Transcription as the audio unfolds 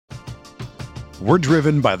We're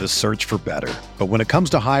driven by the search for better. But when it comes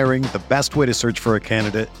to hiring, the best way to search for a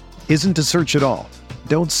candidate isn't to search at all.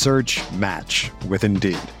 Don't search, match with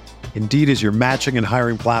Indeed. Indeed is your matching and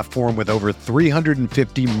hiring platform with over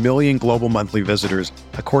 350 million global monthly visitors,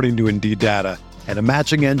 according to Indeed data, and a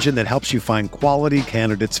matching engine that helps you find quality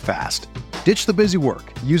candidates fast. Ditch the busy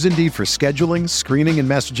work. Use Indeed for scheduling, screening, and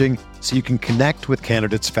messaging so you can connect with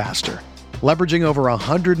candidates faster. Leveraging over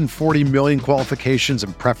 140 million qualifications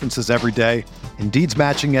and preferences every day, Indeed's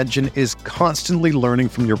matching engine is constantly learning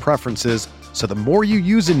from your preferences, so the more you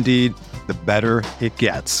use Indeed, the better it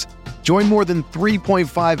gets. Join more than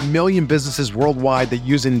 3.5 million businesses worldwide that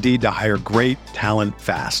use Indeed to hire great talent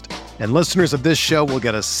fast. And listeners of this show will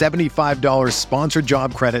get a $75 sponsored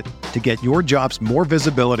job credit to get your jobs more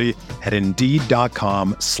visibility at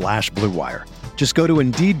Indeed.com/Blue Wire. Just go to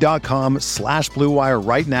Indeed.com/Blue Wire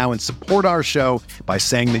right now and support our show by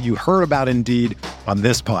saying that you heard about Indeed on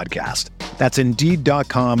this podcast. That's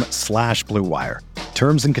Indeed.com/Blue Wire.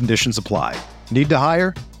 Terms and conditions apply. Need to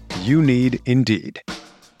hire? You need Indeed.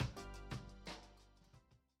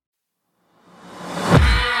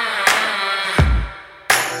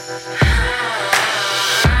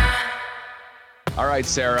 All right,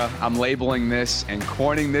 Sarah, I'm labeling this and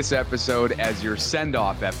coining this episode as your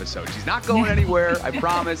send-off episode. She's not going anywhere, I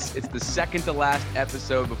promise. It's the second to last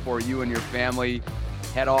episode before you and your family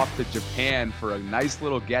head off to Japan for a nice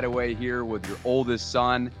little getaway here with your oldest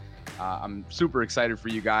son. I'm super excited for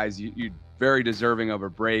you guys. You're very deserving of a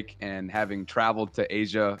break, and having traveled to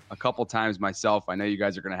Asia a couple times myself, I know you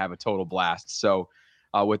guys are going to have a total blast. So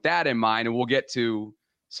with that in mind, and we'll get to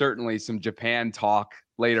certainly some Japan talk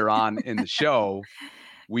later on in the show,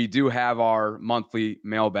 we do have our monthly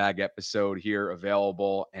mailbag episode here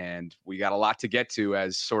available, and we got a lot to get to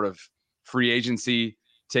as sort of free agency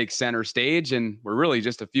takes center stage, and we're really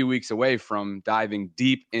just a few weeks away from diving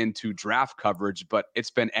deep into draft coverage, but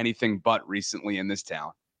it's been anything but recently in this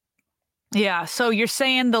town. Yeah, so you're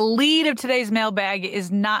saying the lead of today's mailbag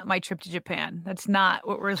is not my trip to Japan. That's not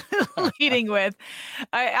what we're leading with.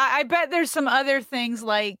 I bet there's some other things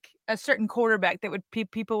like a certain quarterback that would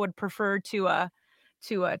people would prefer to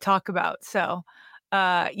talk about. So,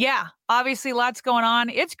 yeah, obviously lots going on.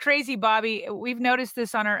 It's crazy, Bobby. We've noticed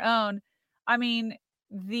this on our own. I mean,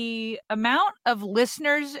 the amount of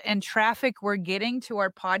listeners and traffic we're getting to our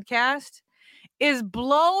podcast is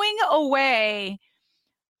blowing away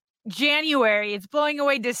January. It's blowing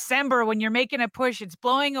away December when you're making a push. It's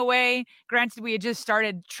blowing away. Granted, we had just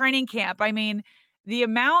started training camp. I mean, the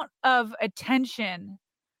amount of attention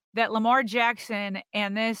that Lamar Jackson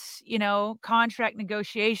and this, contract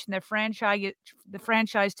negotiation, the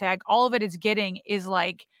franchise tag, all of it is getting is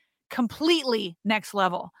like completely next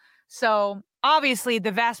level. So obviously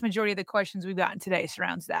the vast majority of the questions we've gotten today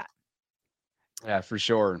surrounds that. Yeah, for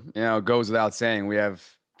sure. It goes without saying, we have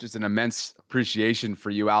just an immense appreciation for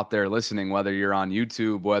you out there listening, whether you're on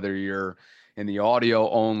YouTube, whether you're in the audio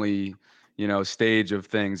only, stage of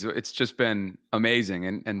things. It's just been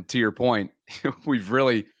amazing. And to your point,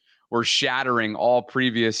 we're shattering all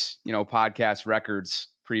previous, podcast records,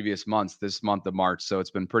 previous months, this month of March. So it's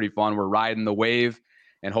been pretty fun. We're riding the wave,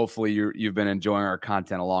 and hopefully you've been enjoying our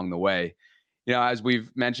content along the way. As we've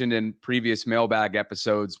mentioned in previous mailbag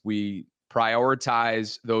episodes, we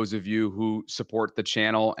prioritize those of you who support the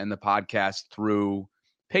channel and the podcast through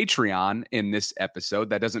Patreon in this episode.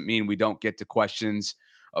 That doesn't mean we don't get to questions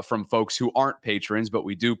from folks who aren't patrons, but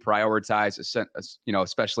we do prioritize,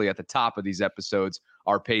 especially at the top of these episodes,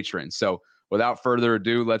 our patrons. So without further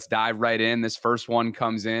ado, let's dive right in. This first one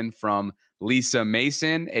comes in from Lisa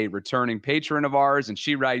Mason, a returning patron of ours, and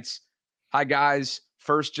she writes, "Hi guys,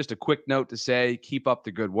 first, just a quick note to say, keep up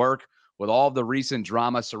the good work. With all of the recent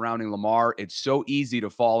drama surrounding Lamar, it's so easy to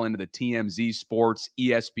fall into the TMZ Sports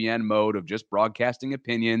ESPN mode of just broadcasting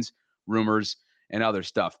opinions, rumors, and other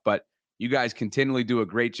stuff. But you guys continually do a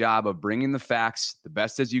great job of bringing the facts the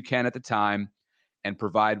best as you can at the time and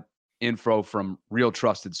provide info from real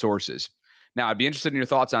trusted sources. Now, I'd be interested in your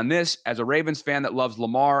thoughts on this. As a Ravens fan that loves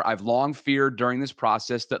Lamar, I've long feared during this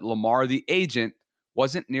process that Lamar, the agent,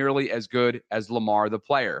 wasn't nearly as good as Lamar, the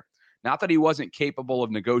player. Not that he wasn't capable of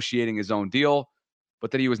negotiating his own deal, but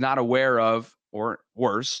that he was not aware of, or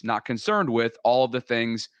worse, not concerned with all of the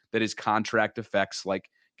things that his contract affects, like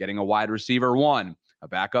getting a wide receiver one, a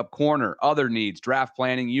backup corner, other needs, draft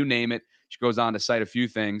planning, you name it. She goes on to cite a few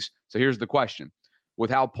things. So here's the question. With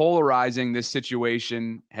how polarizing this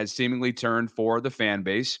situation has seemingly turned for the fan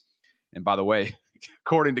base, and by the way,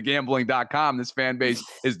 according to gambling.com, this fan base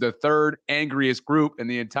is the third angriest group in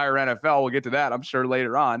the entire NFL. We'll get to that, I'm sure,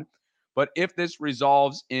 later on. But if this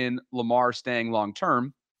resolves in Lamar staying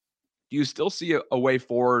long-term, do you still see a way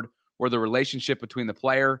forward where the relationship between the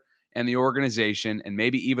player and the organization and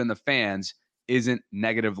maybe even the fans isn't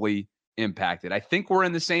negatively impacted. I think we're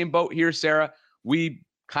in the same boat here, Sarah. We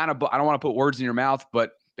kind of, I don't want to put words in your mouth,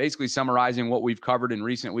 but basically summarizing what we've covered in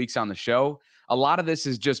recent weeks on the show, a lot of this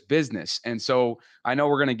is just business. And so I know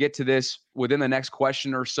we're going to get to this within the next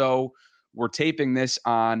question or so. We're taping this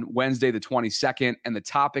on Wednesday, the 22nd, and the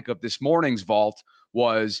topic of this morning's vault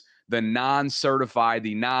was the non-certified,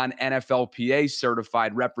 the non-NFLPA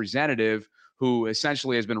certified representative who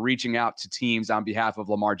essentially has been reaching out to teams on behalf of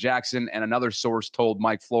Lamar Jackson. And another source told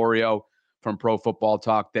Mike Florio from Pro Football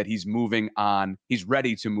Talk that he's moving on. He's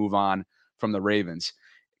ready to move on from the Ravens.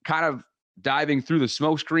 Kind of diving through the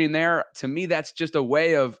smoke screen there, to me, that's just a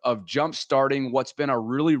way of jump-starting what's been a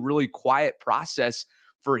really, really quiet process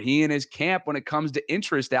for he and his camp when it comes to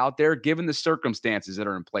interest out there, given the circumstances that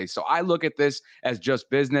are in place. So I look at this as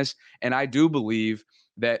just business, and I do believe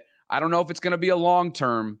that I don't know if it's going to be a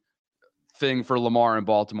long-term thing for Lamar in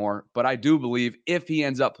Baltimore, but I do believe if he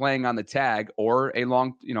ends up playing on the tag or a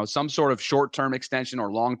long, some sort of short-term extension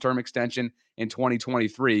or long-term extension in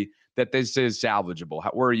 2023, that this is salvageable.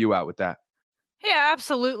 Where are you at with that? Yeah,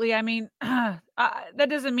 absolutely. I mean, that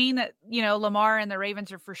doesn't mean that, Lamar and the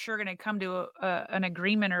Ravens are for sure going to come to an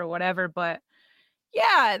agreement or whatever, but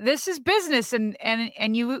yeah, this is business and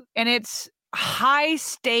it's high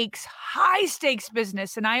stakes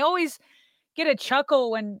business. And I always get a chuckle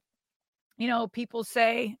when, people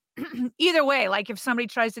say either way, like if somebody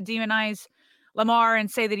tries to demonize Lamar and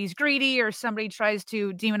say that he's greedy, or somebody tries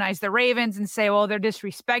to demonize the Ravens and say, well, they're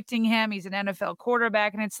disrespecting him, he's an NFL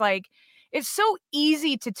quarterback. And it's like, it's so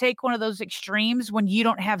easy to take one of those extremes when you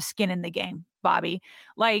don't have skin in the game, Bobby.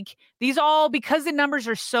 Like because the numbers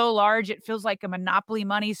are so large, it feels like a monopoly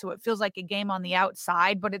money. So it feels like a game on the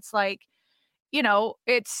outside, but it's like,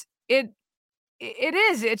 it's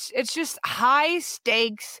just high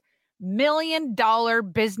stakes, $1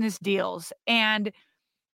 million business deals. And,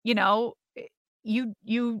 you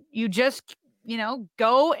just,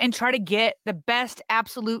 go and try to get the best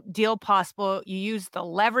absolute deal possible. You use the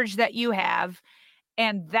leverage that you have,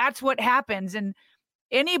 and that's what happens. And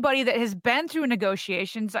anybody that has been through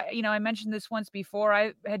negotiations, I mentioned this once before,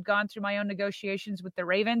 I had gone through my own negotiations with the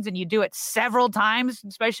Ravens, and you do it several times,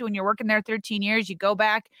 especially when you're working there 13 years, you go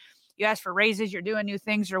back, you ask for raises, you're doing new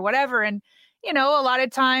things or whatever. And, a lot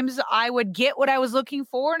of times I would get what I was looking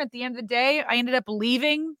for. And at the end of the day, I ended up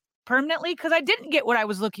leaving permanently because I didn't get what I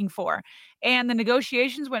was looking for. And the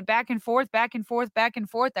negotiations went back and forth, back and forth, back and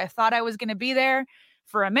forth. I thought I was going to be there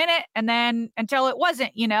for a minute, and then until it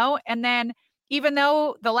wasn't, and then even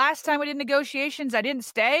though the last time we did negotiations, I didn't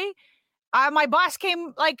stay, my boss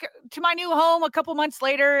came to my new home a couple months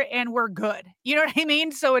later and we're good. You know what I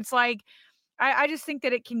mean? So it's like, I just think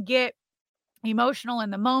that it can get emotional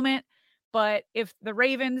in the moment. But if the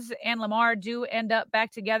Ravens and Lamar do end up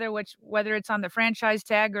back together, which whether it's on the franchise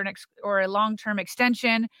tag or a long-term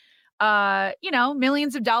extension,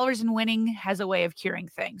 millions of dollars in winning has a way of curing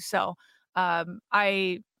things. So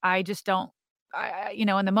I just don't,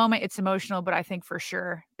 in the moment it's emotional, but I think for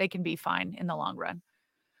sure they can be fine in the long run.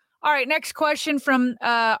 All right, next question from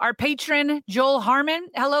our patron, Joel Harmon.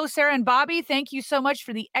 Hello, Sarah and Bobby. Thank you so much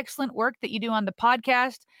for the excellent work that you do on the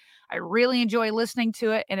podcast. I really enjoy listening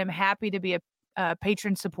to it, and I'm happy to be a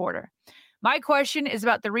patron supporter. My question is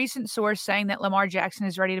about the recent source saying that Lamar Jackson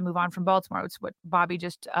is ready to move on from Baltimore. It's what Bobby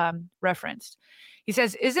just referenced. He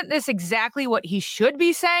says, isn't this exactly what he should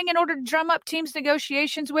be saying in order to drum up teams'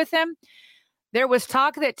 negotiations with him? There was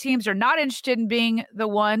talk that teams are not interested in being the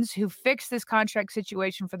ones who fix this contract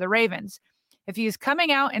situation for the Ravens. If he is coming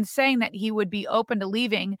out and saying that he would be open to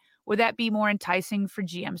leaving, would that be more enticing for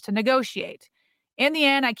GMs to negotiate? In the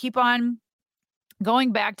end, I keep on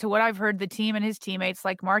going back to what I've heard the team and his teammates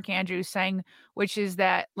like Mark Andrews saying, which is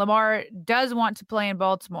that Lamar does want to play in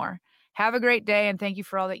Baltimore. Have a great day, and thank you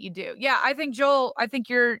for all that you do. Yeah, I think, Joel,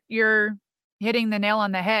 you're hitting the nail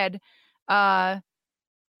on the head.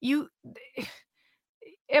 You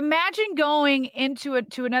imagine going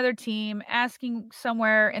to another team, asking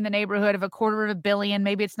somewhere in the neighborhood of $250 million.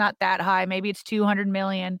 Maybe it's not that high. Maybe it's 200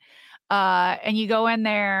 million. And you go in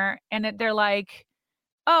there and they're like,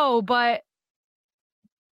 oh, but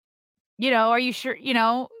are you sure,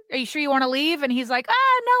 are you sure you want to leave? And he's like, no,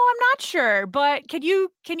 I'm not sure, but can you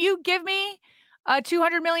give me a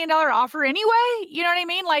 $200 million offer anyway? You know what I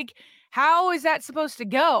mean? Like, how is that supposed to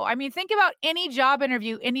go? I mean, think about any job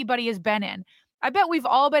interview anybody has been in. I bet we've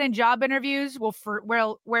all been in job interviews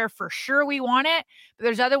where for sure we want it, but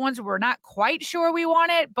there's other ones where we're not quite sure we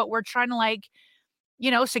want it, but we're trying to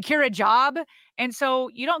secure a job. And so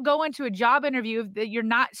you don't go into a job interview that you're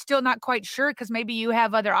still not quite sure, because maybe you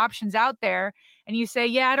have other options out there. and you say,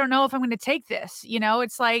 yeah, I don't know if I'm going to take this.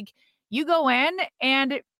 It's like you go in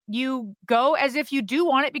and you go as if you do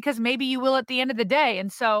want it because maybe you will at the end of the day.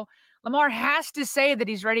 And so Lamar has to say that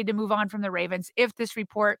he's ready to move on from the Ravens if this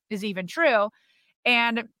report is even true.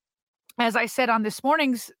 And as I said on this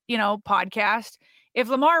morning's, podcast, if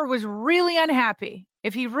Lamar was really unhappy,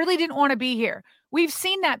 if he really didn't want to be here, we've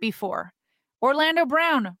seen that before. Orlando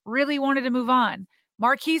Brown really wanted to move on.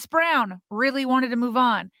 Marquise Brown really wanted to move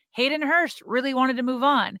on. Hayden Hurst really wanted to move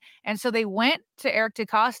on. And so they went to Eric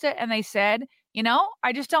DeCosta and they said,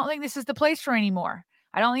 I just don't think this is the place for anymore.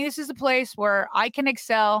 I don't think this is the place where I can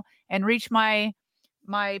excel and reach my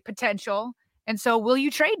potential. And so will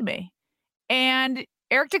you trade me? And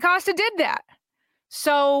Eric DeCosta did that.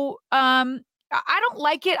 So I don't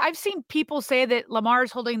like it. I've seen people say that Lamar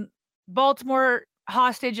is holding Baltimore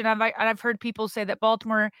hostage, and I've heard people say that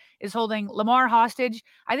Baltimore is holding Lamar hostage.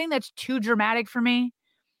 I think that's too dramatic for me.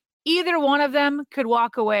 Either one of them could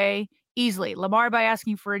walk away easily. Lamar by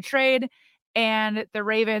asking for a trade, and the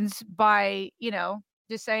Ravens by,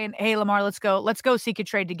 just saying, hey, Lamar, let's go seek a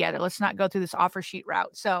trade together. Let's not go through this offer sheet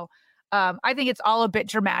route. So I think it's all a bit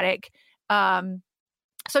dramatic.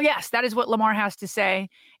 So yes, that is what Lamar has to say.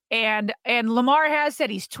 And Lamar has said,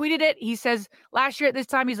 he's tweeted it. He says last year at this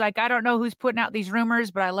time, he's like, I don't know who's putting out these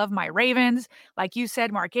rumors, but I love my Ravens. Like you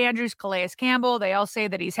said, Mark Andrews, Calais Campbell, they all say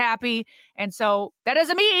that he's happy. And so that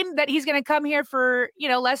doesn't mean that he's going to come here for,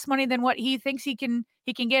 less money than what he thinks he can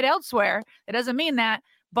get elsewhere. It doesn't mean that,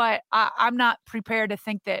 but I'm not prepared to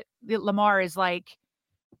think that Lamar is like,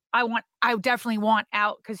 I definitely want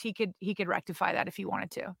out, because he could rectify that if he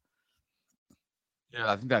wanted to.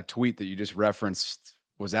 Yeah, I think that tweet that you just referenced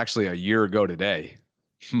was actually a year ago today,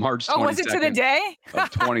 March 22nd. Oh, was it to the day?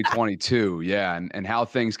 of 2022. Yeah, and how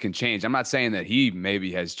things can change. I'm not saying that he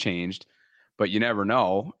maybe has changed, but you never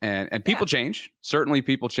know. And people change. Certainly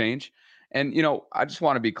people change. And, I just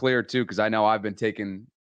want to be clear too, because I know I've been taking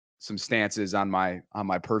some stances on my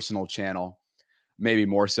personal channel, maybe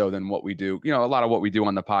more so than what we do. A lot of what we do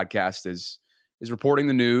on the podcast is reporting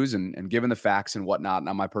the news and giving the facts and whatnot. And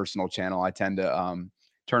on my personal channel, I tend to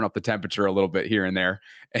turn up the temperature a little bit here and there.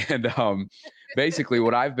 And basically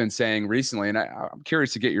what I've been saying recently, and I'm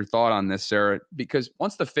curious to get your thought on this, Sarah, because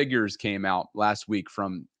once the figures came out last week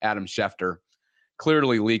from Adam Schefter,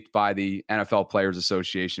 clearly leaked by the NFL Players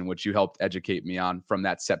Association, which you helped educate me on from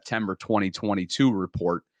that September 2022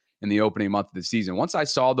 report in the opening month of the season. Once I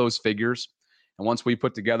saw those figures, and once we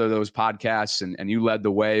put together those podcasts and you led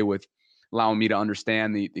the way with allowing me to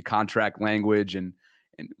understand the contract language and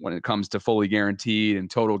when it comes to fully guaranteed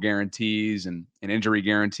and total guarantees and injury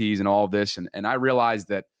guarantees and all of this. And I realized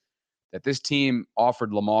that this team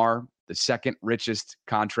offered Lamar the second richest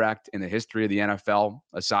contract in the history of the NFL,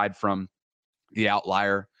 aside from the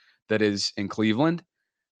outlier that is in Cleveland.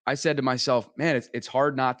 I said to myself, man, it's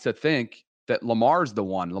hard not to think that Lamar's the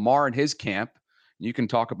one. Lamar and his camp. You can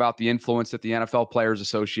talk about the influence that the NFL Players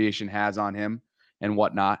Association has on him and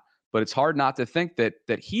whatnot, but it's hard not to think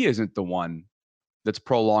that he isn't the one that's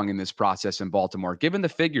prolonging this process in Baltimore, given the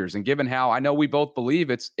figures and given how I know we both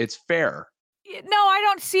believe it's fair. No, I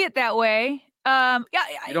don't see it that way. You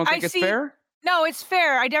don't think it's fair? No, it's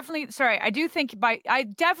fair. I definitely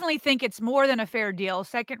think it's more than a fair deal.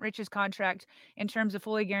 Second richest contract in terms of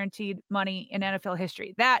fully guaranteed money in NFL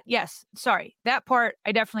history. That part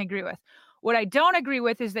I definitely agree with. What I don't agree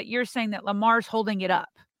with is that you're saying that Lamar's holding it up.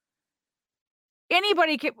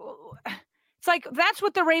 Anybody can. It's like that's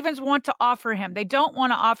what the Ravens want to offer him. They don't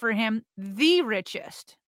want to offer him the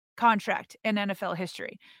richest contract in NFL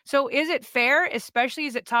history. So is it fair, especially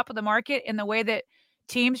as at top of the market in the way that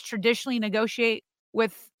teams traditionally negotiate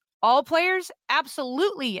with all players?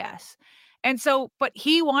 Absolutely, yes. And so, but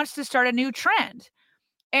he wants to start a new trend.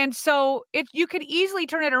 And so you could easily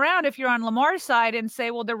turn it around if you're on Lamar's side and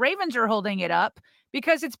say, well, the Ravens are holding it up,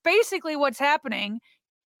 because it's basically what's happening.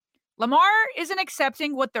 Lamar isn't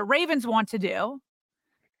accepting what the Ravens want to do,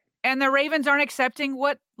 and the Ravens aren't accepting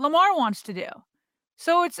what Lamar wants to do.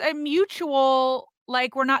 So it's a mutual,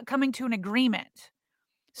 like, we're not coming to an agreement.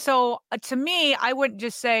 So to me, I wouldn't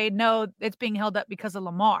just say, no, it's being held up because of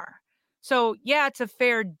Lamar. So yeah, it's a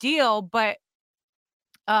fair deal, but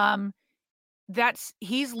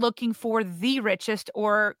he's looking for the richest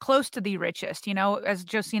or close to the richest. As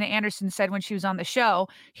Josina Anderson said when she was on the show,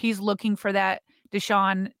 he's looking for that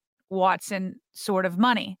Deshaun Watson sort of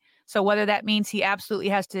money. So whether that means he absolutely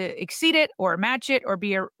has to exceed it or match it or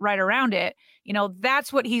be right around it,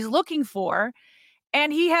 that's what he's looking for.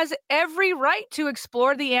 And he has every right to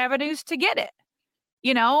explore the avenues to get it,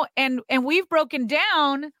 and we've broken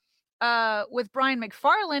down with Brian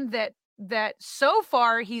McFarland that so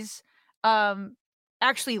far he's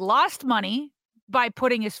actually lost money by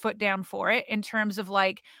putting his foot down for it in terms of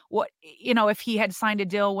like what, if he had signed a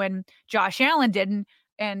deal when Josh Allen didn't,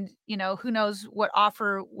 and, who knows what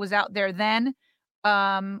offer was out there then,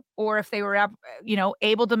 or if they were,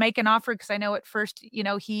 able to make an offer. Cause I know at first,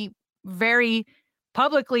 he very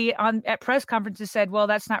publicly at press conferences said, well,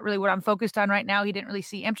 that's not really what I'm focused on right now. He didn't really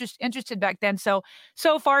see interested back then. So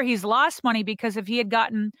far he's lost money, because if he had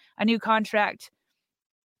gotten a new contract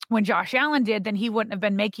when Josh Allen did, then he wouldn't have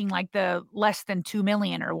been making like the less than 2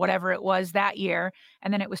 million or whatever it was that year.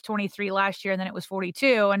 And then it was 23 last year, and then it was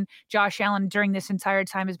 42. And Josh Allen during this entire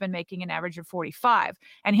time has been making an average of 45.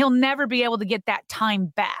 And he'll never be able to get that time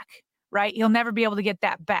back, right? He'll never be able to get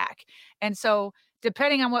that back. And so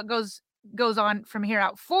depending on what goes on from here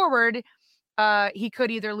out forward, he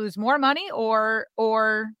could either lose more money or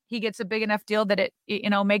he gets a big enough deal that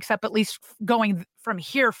it makes up at least going from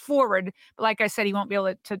here forward. But like I said, he won't be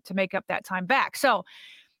able to make up that time back. So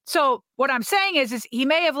what I'm saying is he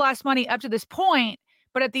may have lost money up to this point,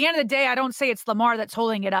 but at the end of the day, I don't say it's Lamar that's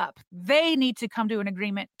holding it up. They need to come to an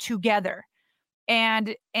agreement together.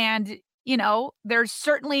 And there's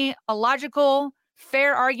certainly a logical,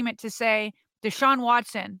 fair argument to say Deshaun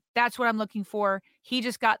Watson, that's what I'm looking for. He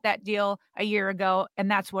just got that deal a year ago,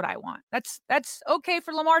 and that's what I want. That's okay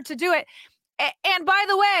for Lamar to do it. And by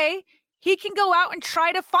the way, he can go out and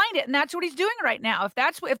try to find it, and that's what he's doing right now.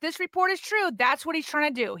 If this report is true, that's what he's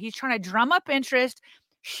trying to do. He's trying to drum up interest,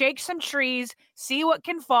 shake some trees, see what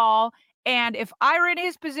can fall. And if I were in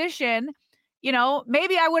his position,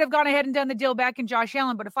 maybe I would have gone ahead and done the deal back in Josh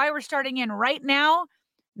Allen. But if I were starting in right now,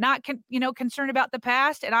 not concerned about the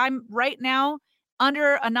past, and I'm right now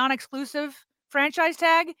under a non-exclusive franchise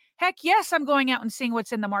tag, heck yes, I'm going out and seeing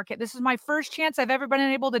what's in the market. This is my first chance I've ever been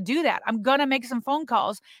able to do that. I'm going to make some phone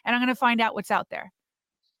calls, and I'm going to find out what's out there.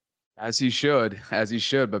 As he should.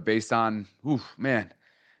 But based on,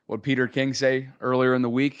 what Peter King say earlier in the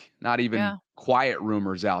week, not even quiet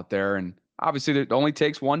rumors out there. And obviously it only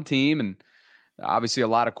takes one team, and obviously a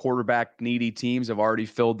lot of quarterback needy teams have already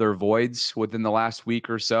filled their voids within the last week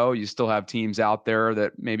or so. You still have teams out there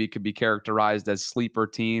that maybe could be characterized as sleeper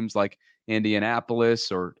teams like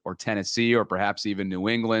Indianapolis or Tennessee, or perhaps even New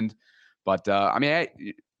England. But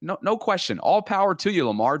no question, all power to you,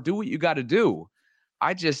 Lamar. Do what you got to do.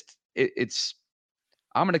 I'm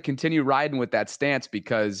going to continue riding with that stance,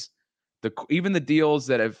 because even the deals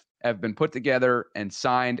that have been put together and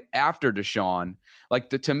signed after Deshaun, like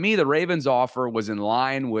to me, the Ravens offer was in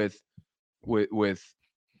line with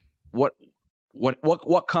what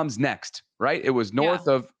comes next, right? It was north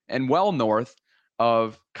of and well north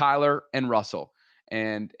of Kyler and Russell.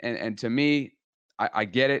 And to me, I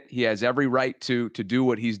get it. He has every right to do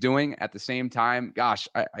what he's doing. At the same time, gosh,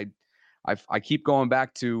 I keep going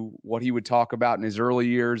back to what he would talk about in his early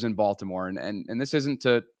years in Baltimore. And this isn't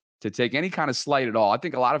to take any kind of slight at all. I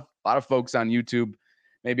think a lot of folks on YouTube,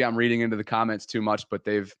 maybe I'm reading into the comments too much, but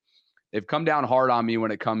they've come down hard on me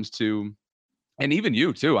when it comes to, and even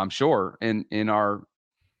you too, I'm sure, in our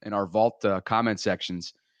vault comment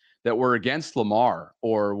sections, that we're against Lamar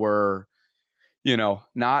or we're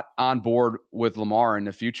not on board with Lamar in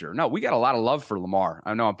the future. No, we got a lot of love for Lamar.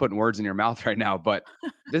 I know I'm putting words in your mouth right now, but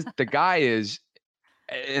the guy is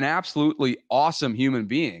an absolutely awesome human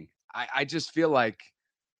being. I just feel like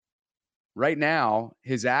right now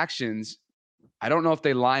his actions, I don't know if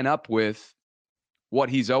they line up with what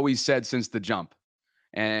he's always said since the jump.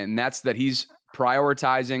 And that's that he's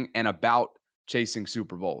prioritizing and about chasing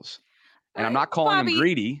Super Bowls. And I'm not calling him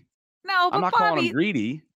greedy. No, but I'm not calling him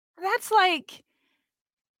greedy. That's like,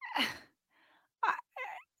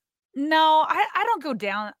 no, I don't go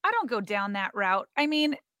down. I don't go down that route. I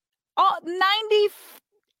mean,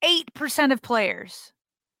 98% of players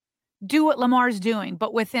do what Lamar's doing,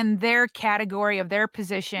 but within their category of their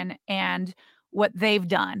position and what they've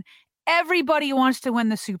done. Everybody wants to win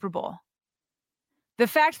the Super Bowl. The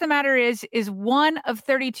fact of the matter is one of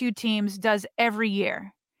 32 teams does every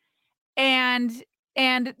year. And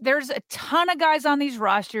there's a ton of guys on these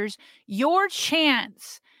rosters. Your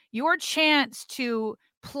chance to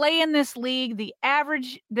play in this league, the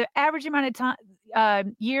average amount of time,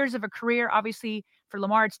 years of a career, obviously for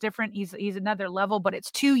Lamar, it's different. He's another level, but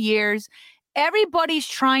it's 2 years. Everybody's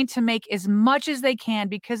trying to make as much as they can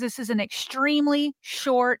because this is an extremely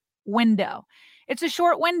short window. It's a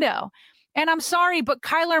short window. And I'm sorry, but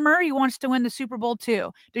Kyler Murray wants to win the Super Bowl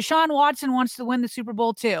too. Deshaun Watson wants to win the Super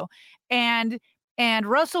Bowl too. And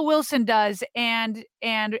Russell Wilson does, and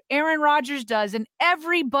Aaron Rodgers does, and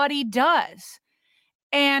everybody does.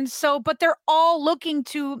 And so, but they're all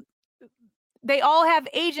they all have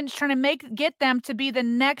agents trying to get them to be the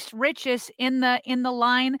next richest in the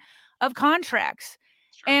line of contracts.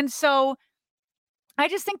 Sure. And so I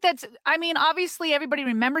just think obviously everybody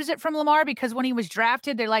remembers it from Lamar because when he was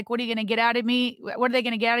drafted, they're like, what are you going to get out of me? What are they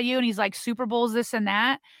going to get out of you? And he's like, Super Bowls, this and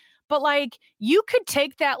that. But like, you could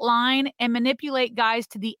take that line and manipulate guys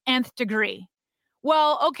to the nth degree.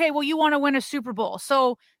 Well, okay, well, you want to win a Super Bowl.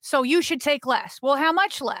 So you should take less. Well, how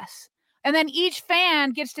much less? And then each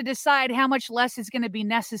fan gets to decide how much less is going to be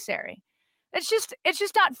necessary. It's just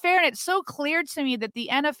not fair. And it's so clear to me that the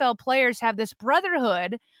NFL players have this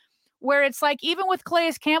brotherhood where it's like, even with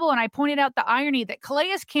Calais Campbell, and I pointed out the irony that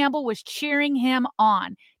Calais Campbell was cheering him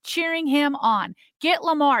on. Get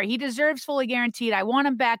Lamar. He deserves fully guaranteed. I want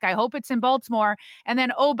him back. I hope it's in Baltimore. And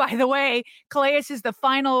then, oh, by the way, Calais is the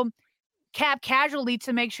final cap casualty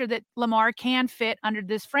to make sure that Lamar can fit under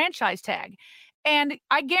this franchise tag. And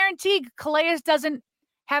I guarantee Calais doesn't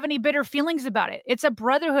have any bitter feelings about it. It's a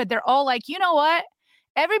brotherhood. They're all like, you know what?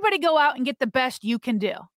 Everybody go out and get the best you can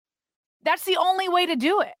do. That's the only way to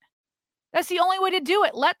do it.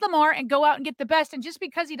 Let Lamar and go out and get the best. And just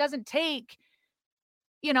because he doesn't take,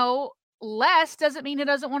 less doesn't mean he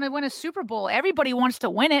doesn't want to win a Super Bowl. Everybody wants to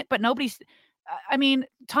win it, but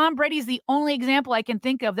Tom Brady's the only example I can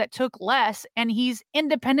think of that took less, and he's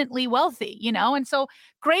independently wealthy, and so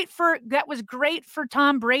that was great for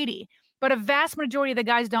Tom Brady, but a vast majority of the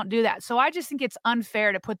guys don't do that. So I just think it's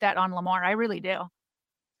unfair to put that on Lamar. I really do.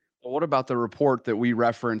 Well, what about the report that we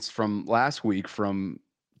referenced from last week from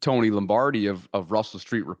Tony Lombardi of Russell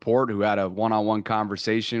Street Report, who had a one-on-one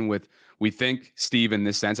conversation with, we think, Steve in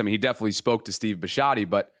this sense. I mean, he definitely spoke to Steve Bisciotti,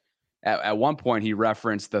 but at one point he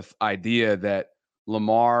referenced the idea that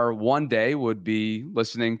Lamar one day would be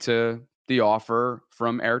listening to the offer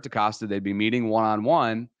from Eric DeCosta. They'd be meeting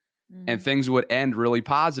one-on-one and things would end really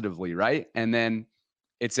positively, right? And then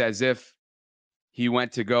it's as if he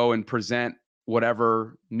went to go and present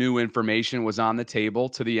whatever new information was on the table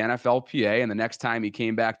to the NFLPA. And the next time he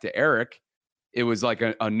came back to Eric, it was like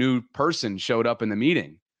a new person showed up in the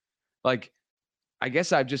meeting. Like, I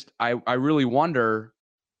guess I really wonder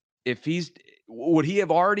if would he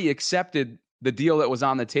have already accepted the deal that was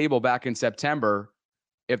on the table back in September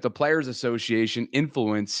if the Players Association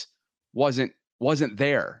influence wasn't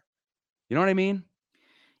there? You know what I mean?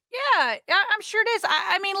 Yeah, I'm sure it is.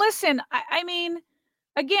 Listen,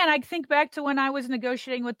 again, I think back to when I was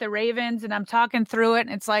negotiating with the Ravens and I'm talking through it and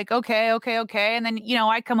it's like, okay. And then,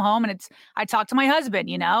 I come home and I talk to my husband,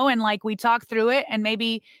 and like we talk through it and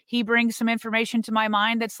maybe he brings some information to my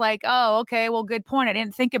mind that's like, oh, okay, well, good point. I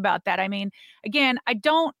didn't think about that. Again, I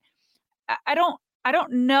don't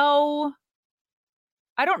know.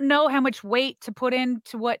 I don't know how much weight to put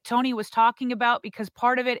into what Tony was talking about because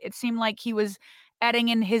part of it seemed like he was adding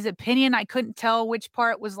in his opinion. I couldn't tell which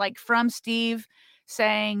part was like from Steve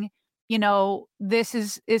saying, this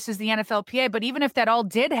is the NFLPA. But even if that all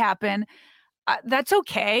did happen, that's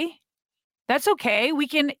okay. That's okay. We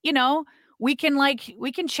can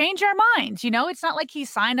change our minds. It's not like he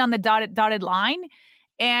signed on the dotted line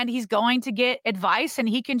and he's going to get advice and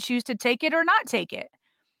he can choose to take it or not take it.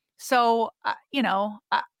 So,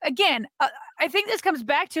 again, I think this comes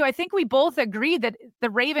back to, I think we both agree that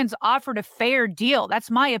the Ravens offered a fair deal.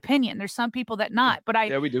 That's my opinion. There's some people that not, but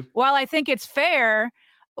yeah, we do. While I think it's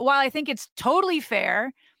totally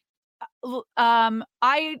fair,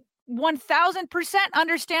 I 1000%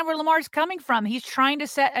 understand where Lamar's coming from. He's trying to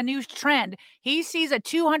set a new trend. He sees a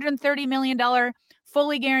 $230 million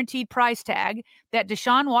fully guaranteed price tag that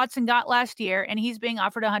Deshaun Watson got last year, and he's being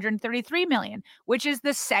offered $133 million, which is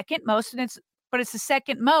the second most, it's the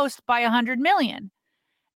second most by $100 million.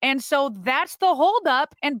 And so that's the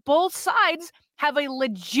holdup, and both sides have a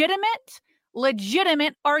legitimate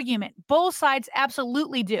argument. Both sides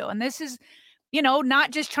absolutely do. And this is,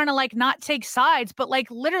 not just trying to not take sides, but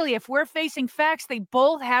literally if we're facing facts, they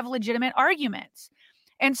both have legitimate arguments.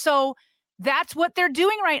 And so that's what they're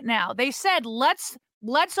doing right now. They said, let's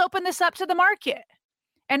open this up to the market.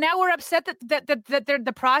 And now we're upset that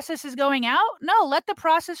the process is going out. No, let the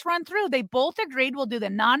process run through. They both agreed we'll do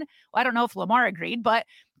I don't know if Lamar agreed, but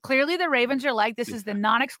clearly the Ravens are like, this is the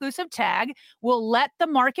non-exclusive tag. We'll let the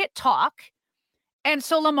market talk. And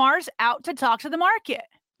so Lamar's out to talk to the market.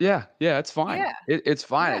 Yeah, it's fine. Yeah. It's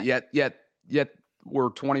fine. Yeah. Yet we're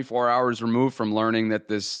 24 hours removed from learning that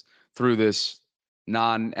through this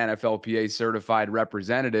non-NFLPA certified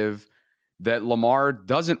representative that Lamar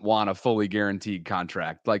doesn't want a fully guaranteed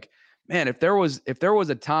contract. Like, man, if there was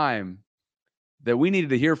a time that we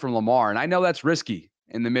needed to hear from Lamar, and I know that's risky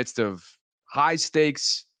in the midst of high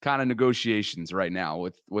stakes kind of negotiations right now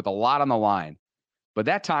with a lot on the line, but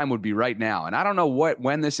that time would be right now. And I don't know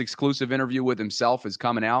when this exclusive interview with himself is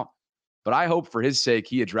coming out, but I hope for his sake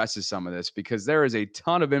he addresses some of this because there is a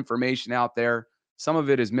ton of information out there. Some of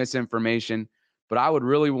it is misinformation. But I would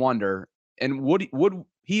really wonder, and would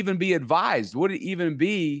he even be advised? Would it even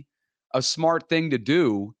be a smart thing to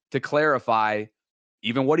do to clarify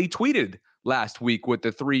even what he tweeted last week with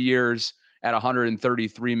the 3 years at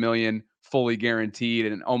 133 million fully guaranteed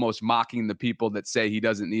and almost mocking the people that say he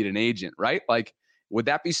doesn't need an agent, right? Like, would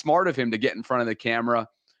that be smart of him to get in front of the camera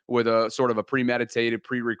with a sort of a premeditated,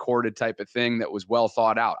 pre-recorded type of thing that was well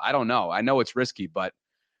thought out? I don't know. I know it's risky, but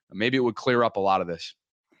maybe it would clear up a lot of this.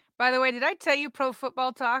 By the way, did I tell you Pro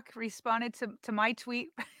Football Talk responded to my tweet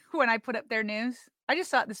when I put up their news? I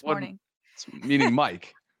just saw it this morning. Meaning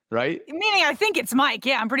Mike, right? Meaning I think it's Mike.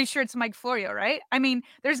 Yeah, I'm pretty sure it's Mike Florio, right? I mean,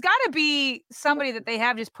 there's got to be somebody that they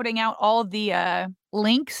have just putting out all the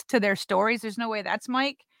links to their stories. There's no way that's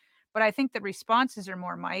Mike, but I think the responses are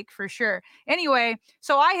more Mike for sure. Anyway,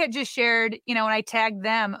 so I had just shared, and I tagged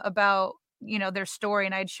them about, their story,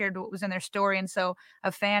 and I had shared what was in their story. And so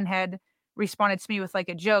a fan had responded to me with like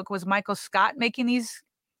a joke. Was Michael Scott making these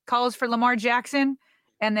calls for Lamar Jackson?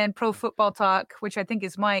 And then Pro Football Talk, which I think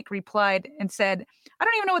is Mike, replied and said, I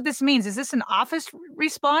don't even know what this means. Is this an office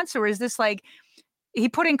response, or is this like, he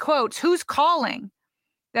put in quotes, who's calling?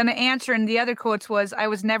 Then the answer in the other quotes was, I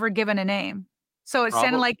was never given a name. So it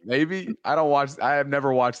sounded like, maybe I have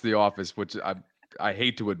never watched The Office, which I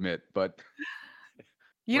hate to admit, but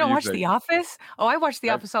you don't watch The Office? Oh, I watch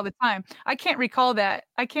The Office all the time. I can't recall that.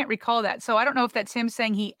 So I don't know if that's him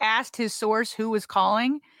saying he asked his source who was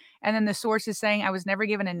calling, and then the source is saying I was never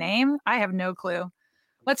given a name. I have no clue.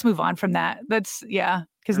 Let's move on from that.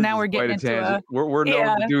 Because now we're getting into we're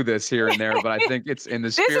known to do this here and there, but I think it's in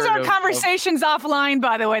the spirit. This is our conversations offline,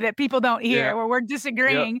 by the way, that people don't hear, where we're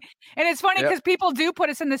disagreeing. Yep. And it's funny because people do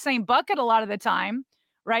put us in the same bucket a lot of the time,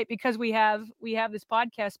 right? Because we have this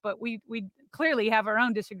podcast, but we clearly have our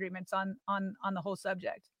own disagreements on the whole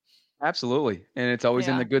subject. Absolutely. And it's always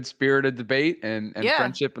in the good spirit of debate and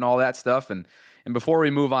friendship and all that stuff. And before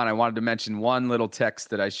we move on, I wanted to mention one little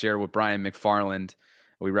text that I shared with Brian McFarland.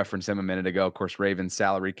 We referenced him a minute ago, of course, Ravens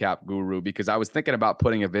salary cap guru, because I was thinking about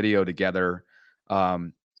putting a video together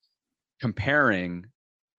comparing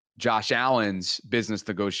Josh Allen's business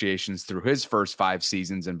negotiations through his first 5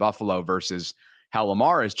 seasons in Buffalo versus how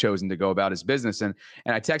Lamar has chosen to go about his business. And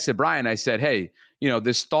I texted Brian, I said, hey,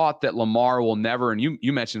 this thought that Lamar will never, and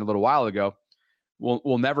you mentioned a little while ago,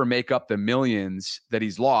 will never make up the millions that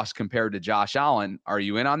he's lost compared to Josh Allen. Are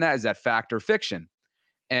you in on that? Is that fact or fiction?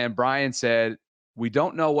 And Brian said, we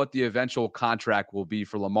don't know what the eventual contract will be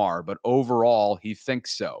for Lamar, but overall, he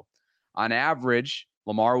thinks so. On average,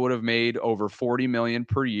 Lamar would have made over $40 million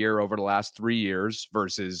per year over the last 3 years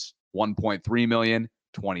versus $1.3 million,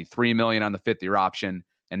 $23 million on the 5th-year option,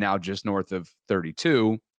 and now just north of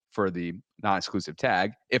 32 for the non-exclusive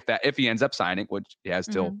tag. If he ends up signing, which he has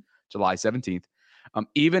till July 17th,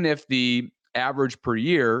 even if the average per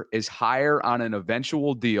year is higher on an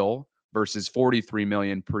eventual deal versus $43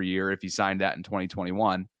 million per year if he signed that in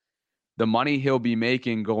 2021, the money he'll be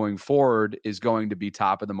making going forward is going to be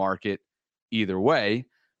top of the market either way.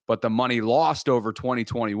 But the money lost over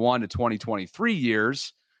 2021 to 2023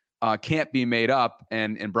 years can't be made up.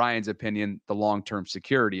 And in Brian's opinion, the long-term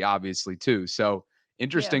security, obviously, too. So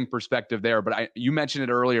interesting perspective there. But you mentioned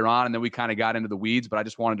it earlier on, and then we kind of got into the weeds, but I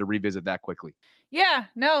just wanted to revisit that quickly. Yeah,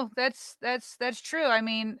 no, that's true. I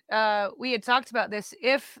mean, we had talked about this.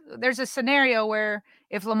 If there's a scenario where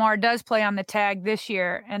if Lamar does play on the tag this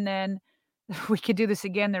year, and then we could do this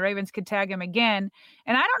again, the Ravens could tag him again.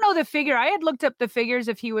 And I don't know the figure. I had looked up the figures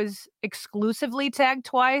if he was exclusively tagged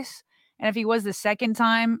twice. And if he was the second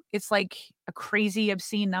time, it's like a crazy,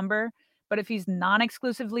 obscene number. But if he's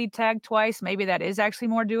non-exclusively tagged twice, maybe that is actually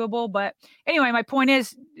more doable. But anyway, my point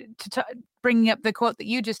is, bringing up the quote that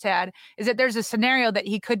you just had, is that there's a scenario that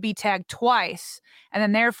he could be tagged twice. And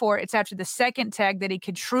then therefore, it's after the second tag that he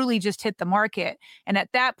could truly just hit the market. And at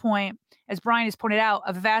that point, as Brian has pointed out,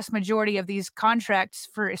 a vast majority of these contracts,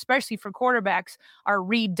 especially for quarterbacks, are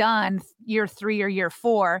redone year 3 or year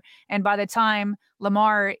 4. And by the time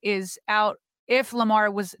Lamar is out, if Lamar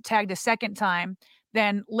was tagged a second time,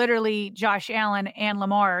 then literally Josh Allen and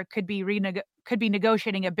Lamar could be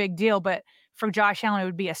negotiating a big deal. But for Josh Allen, it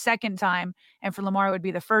would be a second time, and for Lamar, it would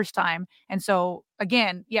be the first time. And so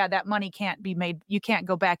again, that money can't be made. You can't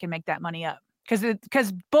go back and make that money up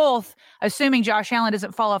because both, assuming Josh Allen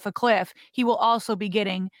doesn't fall off a cliff, he will also be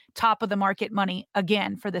getting top of the market money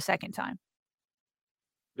again for the second time.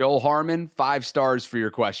 Joel Harmon, 5 stars for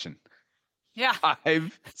your question. Yeah.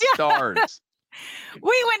 5 stars.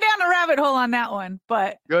 We went down the rabbit hole on that one,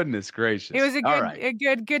 but goodness gracious. It was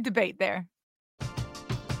a good debate there.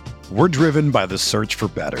 We're driven by the search for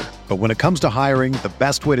better. But when it comes to hiring, the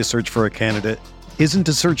best way to search for a candidate isn't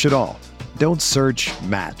to search at all. Don't search,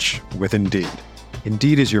 match with Indeed.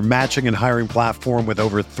 Indeed is your matching and hiring platform with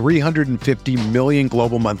over 350 million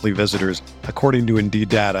global monthly visitors, according to Indeed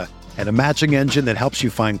data, and a matching engine that helps you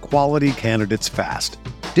find quality candidates fast.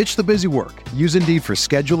 Ditch the busy work. Use Indeed for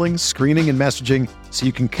scheduling, screening, and messaging so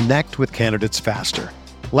you can connect with candidates faster.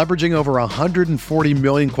 Leveraging over 140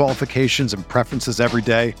 million qualifications and preferences every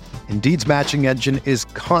day, Indeed's matching engine is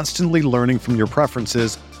constantly learning from your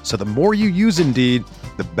preferences, so the more you use Indeed,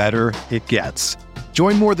 the better it gets.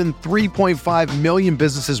 Join more than 3.5 million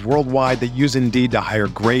businesses worldwide that use Indeed to hire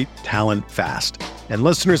great talent fast. And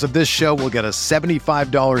listeners of this show will get a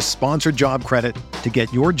 $75 sponsored job credit to get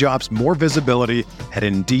your jobs more visibility at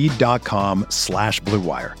Indeed.com/Blue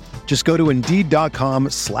Wire. Just go to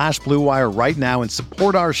Indeed.com/Blue Wire right now and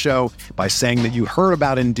support our show by saying that you heard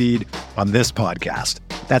about Indeed on this podcast.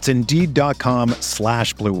 That's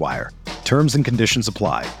Indeed.com/Blue Wire. Terms and conditions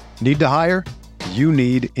apply. Need to hire? You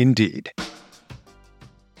need Indeed.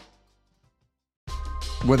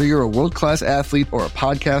 Whether you're a world-class athlete or a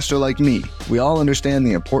podcaster like me, we all understand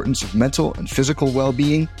the importance of mental and physical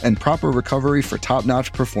well-being and proper recovery for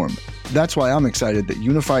top-notch performance. That's why I'm excited that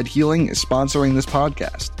Unified Healing is sponsoring this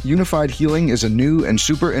podcast. Unified Healing is a new and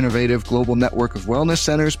super innovative global network of wellness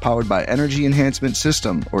centers powered by Energy Enhancement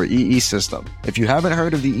System, or EE System. If you haven't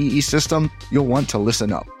heard of the EE System, you'll want to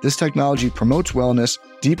listen up. This technology promotes wellness,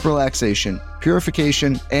 deep relaxation,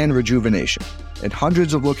 purification, and rejuvenation. At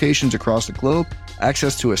hundreds of locations across the globe,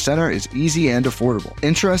 access to a center is easy and affordable.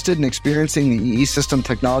 Interested in experiencing the EE System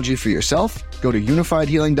technology for yourself? Go to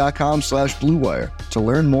unifiedhealing.com/Blue Wire to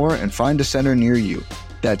learn more and find a center near you.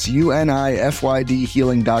 That's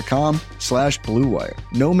UNIFYDhealing.com/Blue Wire.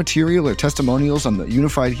 No material or testimonials on the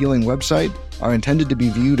Unified Healing website are intended to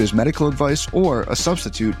be viewed as medical advice or a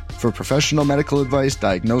substitute for professional medical advice,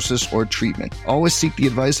 diagnosis, or treatment. Always seek the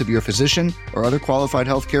advice of your physician or other qualified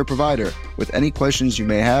healthcare provider with any questions you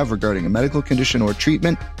may have regarding a medical condition or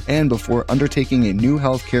treatment and before undertaking a new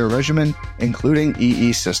healthcare regimen, including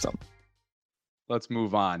EE System. Let's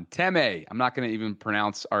move on. Teme, I'm not going to even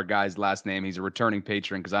pronounce our guy's last name. He's a returning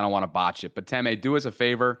patron because I don't want to botch it. But Teme, do us a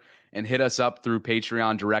favor and hit us up through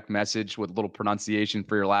Patreon direct message with a little pronunciation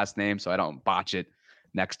for your last name so I don't botch it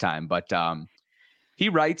next time. But he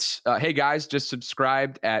writes, hey guys, just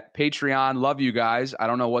subscribed at Patreon. Love you guys. I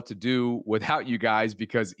don't know what to do without you guys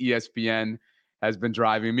because ESPN has been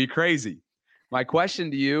driving me crazy. My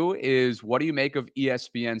question to you is, what do you make of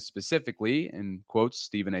ESPN specifically, in quotes,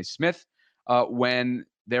 Stephen A. Smith, when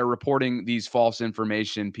they're reporting these false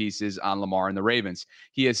information pieces on Lamar and the Ravens?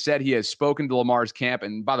 He has said he has spoken to Lamar's camp.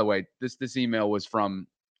 And by the way, this email was from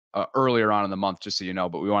earlier on in the month, just so you know,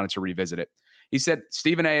 but we wanted to revisit it. He said,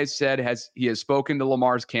 Stephen A. has said he has spoken to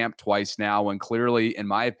Lamar's camp twice now, and clearly, in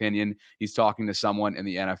my opinion, he's talking to someone in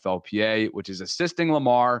the NFLPA, which is assisting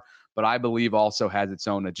Lamar, but I believe also has its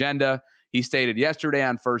own agenda. He stated yesterday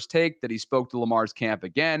on First Take that he spoke to Lamar's camp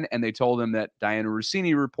again, and they told him that Diana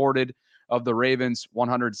Rossini reported of the Ravens'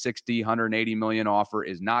 180 million offer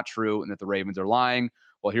is not true and that the Ravens are lying.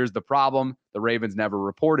 Well, here's the problem. The Ravens never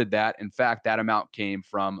reported that. In fact, that amount came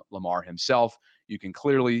from Lamar himself. You can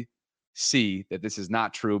clearly see that this is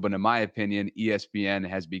not true, but in my opinion, ESPN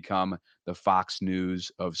has become the Fox News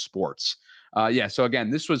of sports. So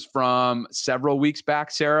again, this was from several weeks back,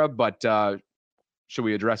 Sarah, but should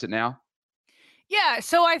we address it now? Yeah,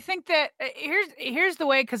 so I think that here's the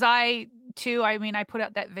way, because I put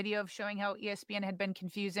out that video of showing how ESPN had been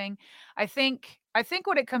confusing. I think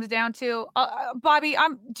what it comes down to, Bobby,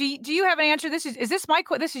 do you have an answer? This is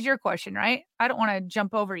your question, right? I don't want to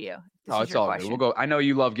jump over you. It's all good. We'll go. I know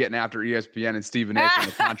you love getting after ESPN and Stephen A. from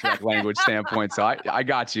the contract language standpoint, so I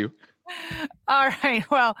got you. All right.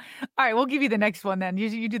 Well, all right. We'll give you the next one then.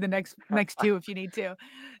 You do the next two if you need to.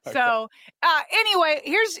 Okay. So anyway,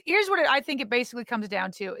 here's what I think it basically comes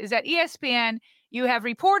down to is that ESPN, you have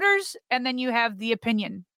reporters and then you have the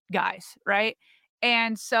opinion guys, right?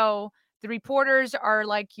 And so the reporters are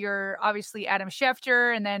like your obviously Adam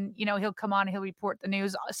Schefter, and then he'll come on and he'll report the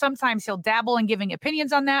news. Sometimes he'll dabble in giving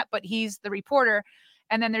opinions on that, but he's the reporter.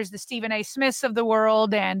 And then there's the Stephen A. Smiths of the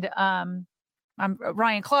world and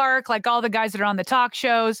Ryan Clark, like all the guys that are on the talk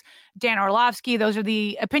shows, Dan Orlovsky, those are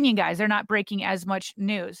the opinion guys. They're not breaking as much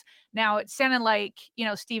news. Now, it sounded like,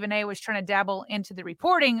 Stephen A. was trying to dabble into the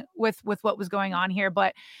reporting with what was going on here.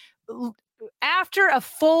 But after a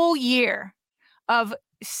full year of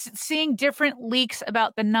seeing different leaks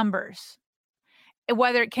about the numbers,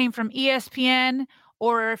 whether it came from ESPN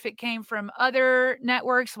or if it came from other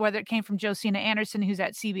networks, whether it came from Josina Anderson, who's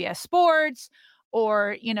at CBS Sports,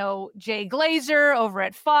 or, Jay Glazer over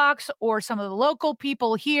at Fox, or some of the local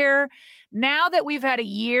people here. Now that we've had a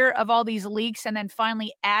year of all these leaks, and then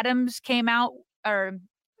finally Adams came out, or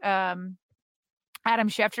Adam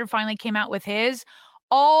Schefter finally came out with his,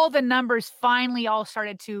 all the numbers finally all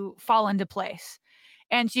started to fall into place.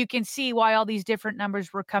 And you can see why all these different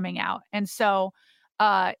numbers were coming out. And so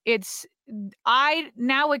I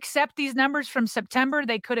now accept these numbers from September.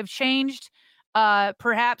 They could have changed.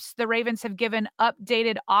 Perhaps the Ravens have given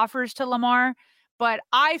updated offers to Lamar, but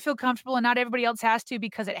I feel comfortable, and not everybody else has to,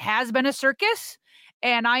 because it has been a circus.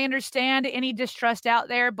 And I understand any distrust out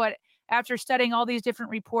there, but after studying all these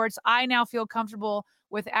different reports, I now feel comfortable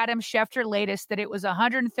with Adam Schefter latest that it was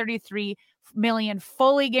 133 million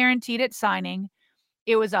fully guaranteed at signing.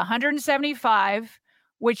 It was 175,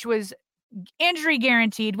 which was injury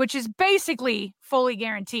guaranteed, which is basically fully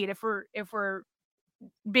guaranteed. If we're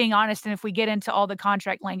being honest, and if we get into all the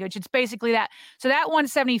contract language, it's basically that. So that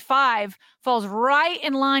 175 falls right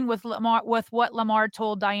in line with Lamar, with what Lamar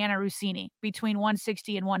told Diana Rossini, between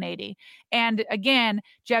 160 and 180. And again,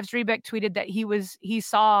 Jeff Zrebiec tweeted that he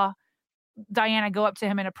saw Diana go up to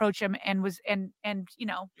him and approach him, and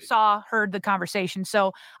heard the conversation.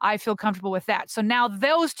 So I feel comfortable with that. So now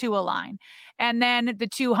those two align. And then the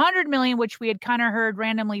 200 million, which we had kind of heard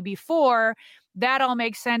randomly before, that all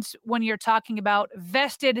makes sense when you're talking about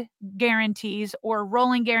vested guarantees or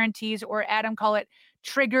rolling guarantees, or Adam call it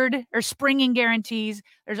triggered or springing guarantees.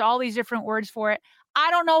 There's all these different words for it. I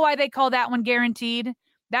don't know why they call that one guaranteed.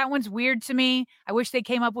 That one's weird to me. I wish they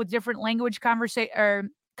came up with different language or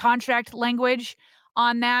contract language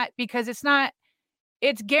on that, because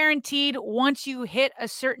it's guaranteed once you hit a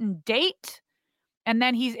certain date, and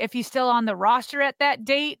then if he's still on the roster at that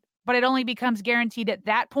date, but it only becomes guaranteed at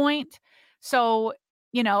that point. So,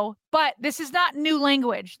 but this is not new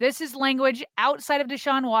language. This is language outside of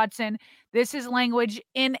Deshaun Watson. This is language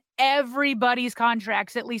in everybody's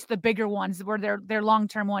contracts, at least the bigger ones, where they're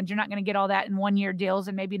long-term ones. You're not going to get all that in 1-year deals,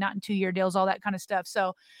 and maybe not in 2-year deals, all that kind of stuff.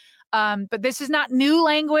 So, but this is not new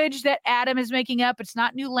language that Adam is making up. It's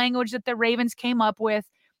not new language that the Ravens came up with.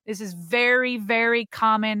 This is very, very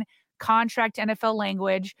common contract NFL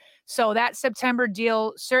language. So that September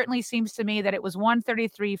deal certainly seems to me that it was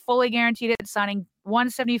 133 fully guaranteed at signing,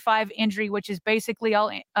 175 injury, which is basically all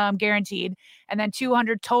guaranteed, and then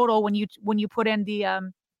 200 total when you put in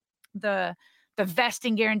the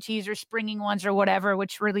vesting guarantees or springing ones or whatever,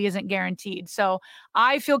 which really isn't guaranteed. So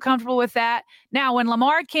I feel comfortable with that. Now, when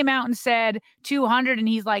Lamar came out and said 200, and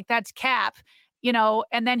he's like, that's cap,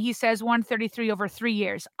 and then he says 133 over 3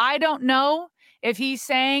 years. I don't know if he's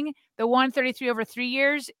saying the 133 over 3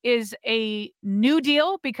 years is a new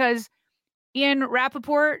deal, because Ian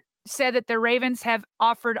Rappaport said that the Ravens have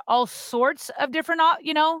offered all sorts of different,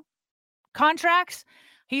 contracts.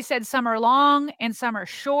 He said some are long and some are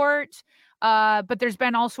short. But there's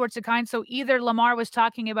been all sorts of kinds. So either Lamar was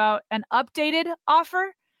talking about an updated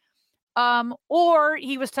offer, or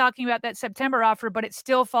he was talking about that September offer, but it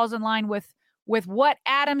still falls in line with what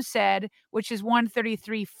Adam said, which is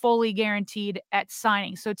 133 fully guaranteed at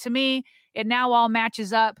signing. So to me, it now all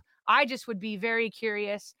matches up. I just would be very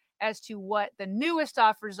curious as to what the newest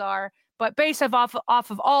offers are. But based off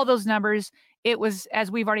of all those numbers, it was, as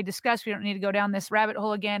we've already discussed, we don't need to go down this rabbit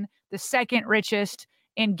hole again, the second richest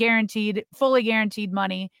in fully guaranteed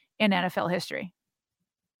money in NFL history.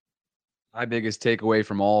 My biggest takeaway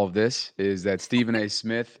from all of this is that Stephen A.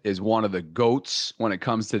 Smith is one of the GOATs when it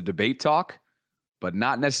comes to debate talk, but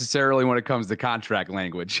not necessarily when it comes to contract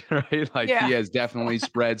language, right? Like, He has definitely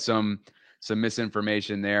spread some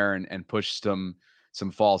misinformation there and pushed some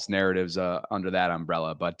false narratives under that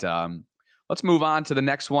umbrella. But let's move on to the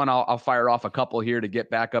next one. I'll fire off a couple here to get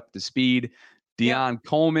back up to speed. Dion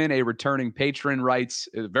Coleman, a returning patron, writes,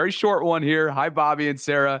 a very short one here. Hi, Bobby and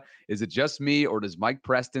Sarah. Is it just me, or does Mike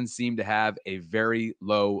Preston seem to have a very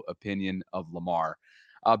low opinion of Lamar?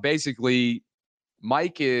 Basically,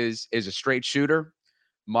 Mike is a straight shooter.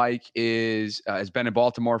 Mike has been in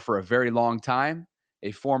Baltimore for a very long time,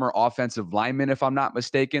 a former offensive lineman, if I'm not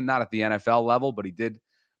mistaken, not at the NFL level, but he did.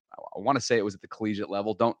 I want to say it was at the collegiate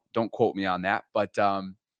level. Don't quote me on that. But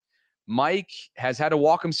Mike has had to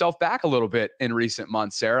walk himself back a little bit in recent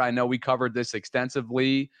months, Sarah. I know we covered this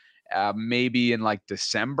extensively, maybe in like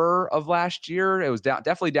December of last year. It was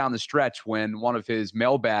definitely down the stretch when one of his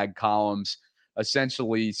mailbag columns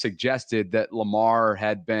essentially suggested that Lamar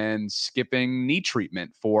had been skipping knee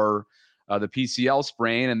treatment for the PCL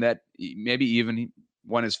sprain, and that maybe even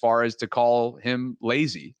went as far as to call him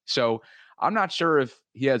lazy. So I'm not sure if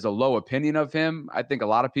he has a low opinion of him. I think a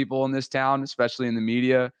lot of people in this town, especially in the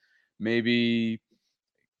media, maybe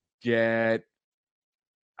get,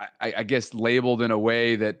 I guess, labeled in a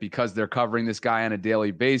way that because they're covering this guy on a daily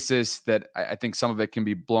basis, that I think some of it can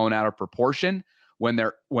be blown out of proportion. when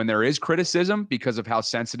there is criticism because of how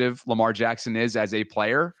sensitive Lamar Jackson is as a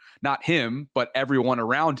player, not him, but everyone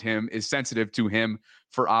around him is sensitive to him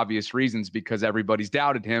for obvious reasons because everybody's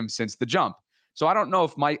doubted him since the jump. So I don't know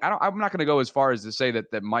if Mike, I'm not going to go as far as to say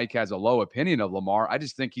that Mike has a low opinion of Lamar. I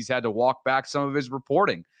just think he's had to walk back some of his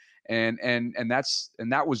reporting. And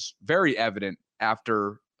that was very evident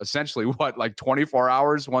after essentially like 24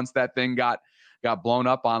 hours once that thing got blown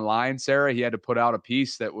up online. Sarah, he had to put out a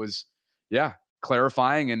piece that was,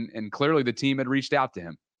 clarifying, and clearly the team had reached out to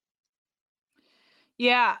him.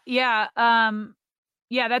 Yeah.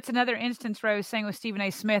 That's another instance where I was saying with Stephen A.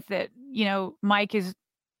 Smith that, Mike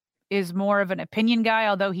is more of an opinion guy,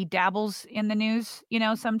 although he dabbles in the news,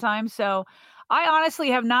 sometimes. So I honestly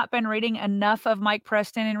have not been reading enough of Mike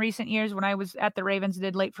Preston in recent years. When I was at the Ravens,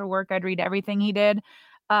 did late for work, I'd read everything he did.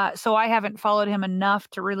 So I haven't followed him enough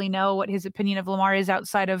to really know what his opinion of Lamar is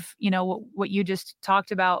outside of, what you just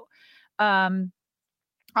talked about.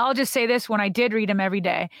 I'll just say this, when I did read him every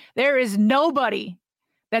day, there is nobody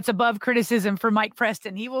that's above criticism for Mike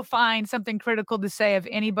Preston. He will find something critical to say of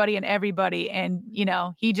anybody and everybody. And,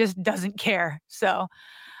 he just doesn't care. So,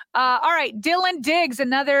 all right. Dylan Diggs,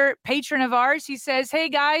 another patron of ours. He says, hey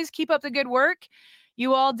guys, keep up the good work.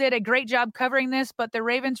 You all did a great job covering this, but the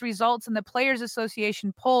Ravens results in the Players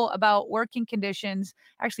Association poll about working conditions.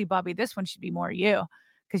 Actually, Bobby, this one should be more you,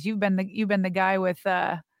 because you've been the guy with,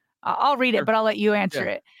 I'll read it, but I'll let you answer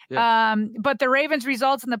it. Yeah. But the Ravens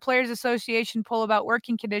results in the Players Association poll about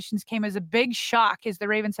working conditions came as a big shock, as the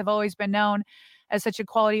Ravens have always been known as such a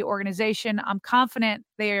quality organization. I'm confident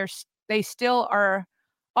they still are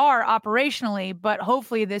operationally, but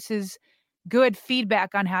hopefully this is good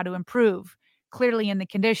feedback on how to improve, clearly in the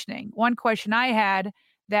conditioning. One question I had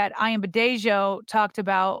that Ian Badejo talked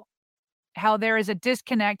about, how there is a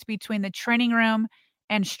disconnect between the training room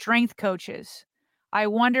and strength coaches. I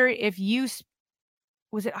wonder if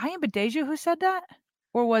was it Ian Badejo who said that?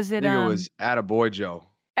 Or was it? I think it was Attaboy Joe.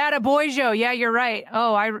 Attaboy Joe. Yeah, you're right.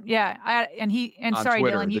 Oh, sorry,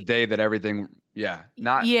 Twitter, Dylan. The day that everything,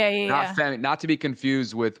 not to be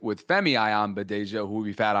confused with Femi Ian Badejo, who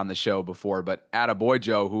we've had on the show before, but Attaboy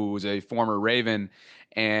Joe, who was a former Raven,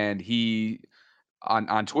 and he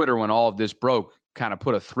on Twitter, when all of this broke, kind of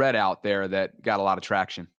put a thread out there that got a lot of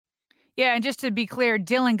traction. Yeah, and just to be clear,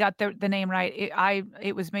 Dylan got the name right.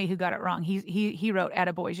 It was me who got it wrong. He wrote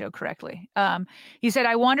Attaboy Joe correctly. He said,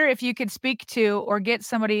 I wonder if you could speak to or get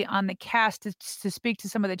somebody on the cast to speak to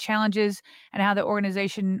some of the challenges and how the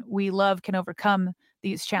organization we love can overcome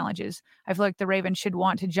these challenges. I feel like the Ravens should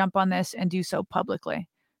want to jump on this and do so publicly.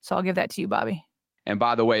 So I'll give that to you, Bobby. And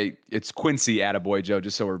by the way, it's Quincy Attaboy Joe,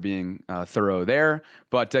 just so we're being thorough there.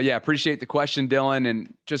 But appreciate the question, Dylan.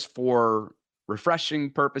 And just for refreshing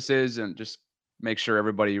purposes and just make sure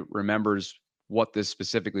everybody remembers what this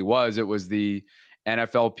specifically was, it was the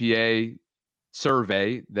NFLPA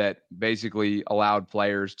survey that basically allowed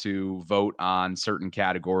players to vote on certain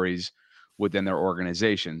categories within their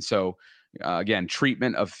organization. So again,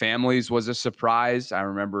 treatment of families was a surprise. I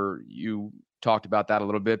remember you talked about that a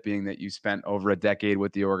little bit, being that you spent over a decade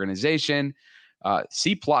with the organization.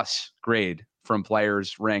 C+ grade from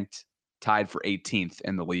players ranked tied for 18th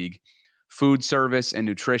in the league. Food service and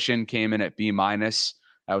nutrition came in at B-. That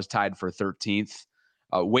was tied for 13th.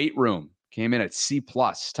 Weight room came in at C+,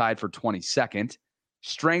 tied for 22nd.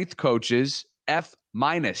 Strength coaches, F-.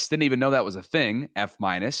 Didn't even know that was a thing, F-.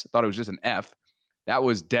 Thought it was just an F. That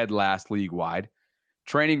was dead last league-wide.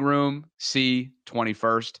 Training room, C,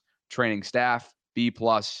 21st. Training staff, B+,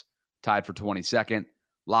 tied for 22nd.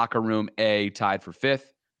 Locker room, A, tied for 5th.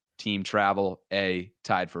 Team travel, A,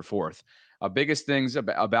 tied for 4th. Biggest things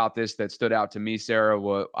about this that stood out to me, Sarah,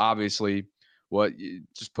 was obviously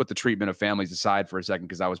just put the treatment of families aside for a second,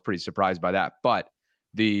 because I was pretty surprised by that. But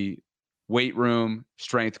the weight room,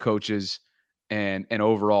 strength coaches, and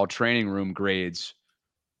overall training room grades,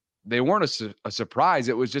 they weren't a surprise.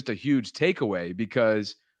 It was just a huge takeaway,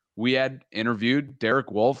 because we had interviewed Derek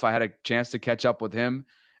Wolfe. I had a chance to catch up with him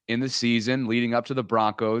in the season leading up to the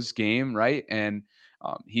Broncos game, right? And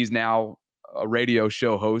he's now a radio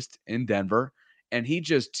show host in Denver, and he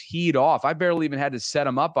just teed off. I barely even had to set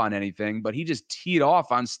him up on anything, but he just teed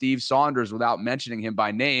off on Steve Saunders without mentioning him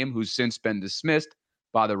by name, who's since been dismissed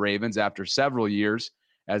by the Ravens after several years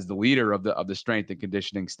as the leader of the strength and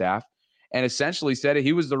conditioning staff, and essentially said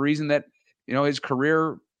he was the reason that, his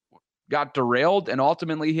career got derailed, and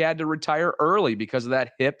ultimately he had to retire early because of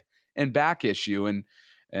that hip and back issue.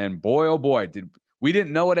 And boy, oh boy, we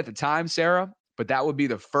didn't know it at the time, Sarah, but that would be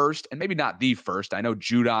the first, and maybe not the first. I know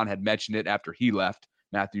Judon had mentioned it after he left,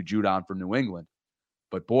 Matthew Judon from New England.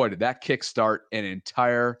 But boy, did that kickstart an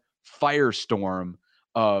entire firestorm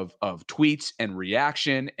of tweets and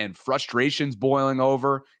reaction and frustrations boiling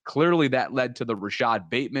over. Clearly that led to the Rashad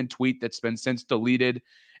Bateman tweet that's been since deleted.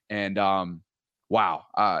 And wow,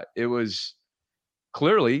 it was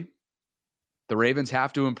clearly the Ravens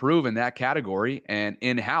have to improve in that category. And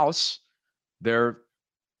in-house, there's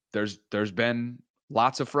been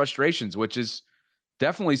lots of frustrations, which is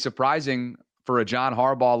definitely surprising for a John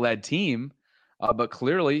Harbaugh-led team. But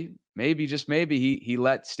clearly, maybe, just maybe, he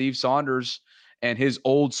let Steve Saunders and his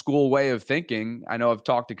old school way of thinking. I know I've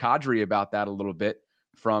talked to Kadri about that a little bit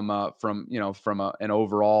from an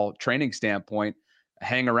overall training standpoint,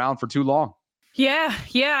 hang around for too long. Yeah.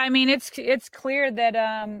 I mean, it's clear that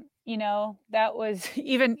that was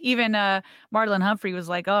even Marlon Humphrey was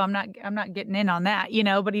like, oh, I'm not getting in on that,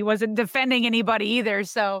 but he wasn't defending anybody either.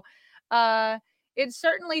 So it's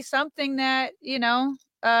certainly something that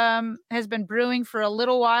has been brewing for a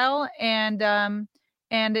little while, and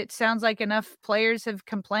it sounds like enough players have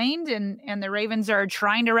complained, and the Ravens are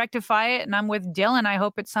trying to rectify it. And I'm with Dylan. I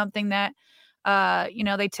hope it's something that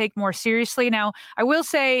they take more seriously. Now, I will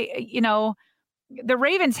say, the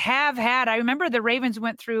Ravens have had, I remember the Ravens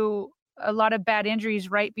went through a lot of bad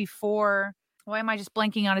injuries right before, why am I just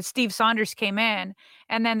blanking on it? Steve Saunders came in.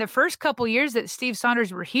 And then the first couple years that Steve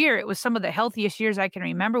Saunders were here, it was some of the healthiest years I can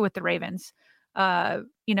remember with the Ravens.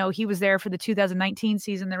 He was there for the 2019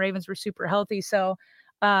 season. The Ravens were super healthy. So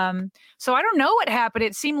I don't know what happened.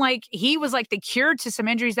 It seemed like he was like the cure to some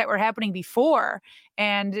injuries that were happening before.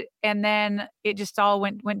 And then it just all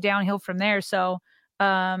went downhill from there. So,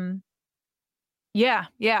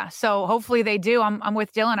 yeah. So hopefully they do. I'm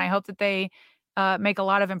with Dylan. I hope that they make a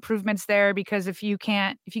lot of improvements there, because if you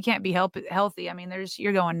can't be healthy, I mean,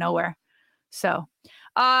 you're going nowhere. So,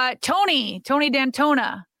 Tony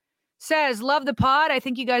D'Antona says, love the pod. I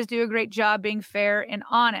think you guys do a great job being fair and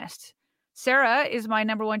honest. Sarah is my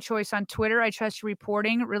number one choice on Twitter. I trust your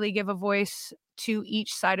reporting. Really give a voice to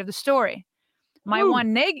each side of the story. My Woo.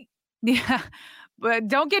 Yeah. But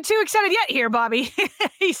don't get too excited yet here, Bobby.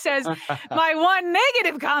 He says, my one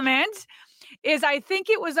negative comment is I think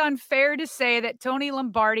it was unfair to say that Tony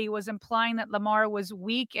Lombardi was implying that Lamar was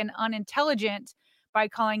weak and unintelligent by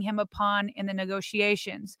calling him a pawn in the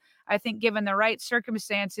negotiations. I think given the right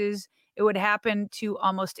circumstances, it would happen to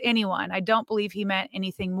almost anyone. I don't believe he meant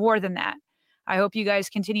anything more than that. I hope you guys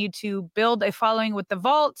continue to build a following with the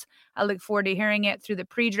Vault. I look forward to hearing it through the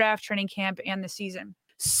pre-draft, training camp, and the season.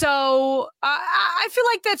 So I feel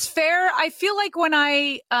like that's fair. I feel like when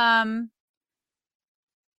I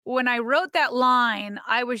wrote that line,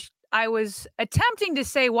 I was attempting to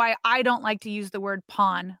say why I don't like to use the word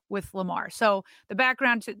pawn with Lamar. So the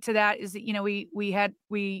background to that is that,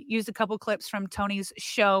 we used a couple clips from Tony's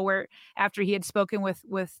show where after he had spoken with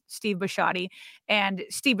Steve Bisciotti, and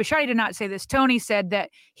Steve Bisciotti did not say this. Tony said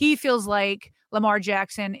that he feels like Lamar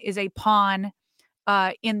Jackson is a pawn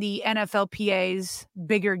in the NFLPA's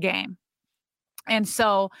bigger game. And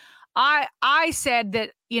so I said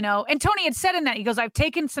that, and Tony had said in that, he goes, I've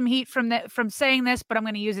taken some heat from saying this, but I'm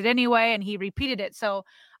going to use it anyway. And he repeated it. So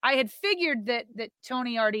I had figured that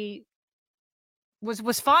Tony already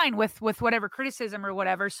was fine with whatever criticism or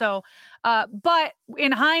whatever. So, but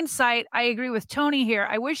in hindsight, I agree with Tony here.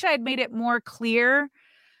 I wish I had made it more clear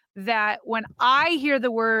that when I hear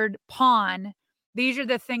the word pawn, these are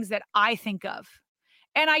the things that I think of.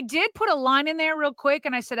 And I did put a line in there real quick,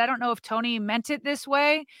 and I said, I don't know if Tony meant it this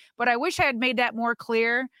way, but I wish I had made that more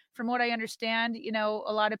clear. From what I understand, a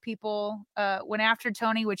lot of people went after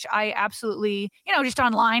Tony, which I absolutely, just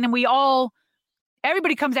online, and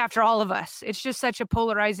everybody comes after all of us. It's just such a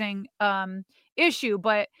polarizing issue,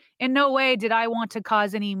 but in no way did I want to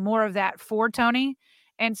cause any more of that for Tony.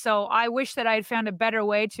 And so I wish that I had found a better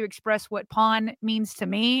way to express what pawn means to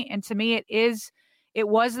me. And to me, it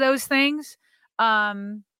was those things.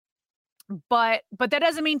 But that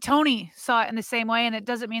doesn't mean Tony saw it in the same way. And it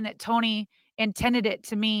doesn't mean that Tony intended it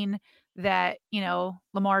to mean that,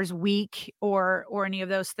 Lamar's weak or any of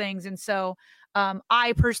those things. And so,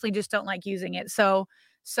 I personally just don't like using it. So,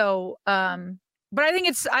 but I think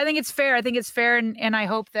it's fair. I think it's fair. And I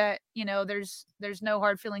hope that, there's no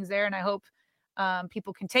hard feelings there. And I hope,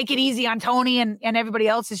 people can take it easy on Tony and everybody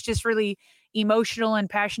else is just really emotional and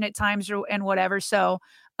passionate times and whatever. So,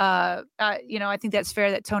 I think that's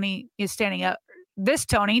fair that Tony is standing up.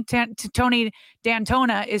 Tony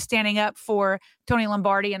D'Antona is standing up for Tony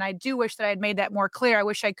Lombardi. And I do wish that I had made that more clear. I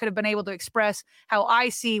wish I could have been able to express how I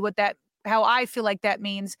feel like that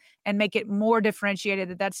means and make it more differentiated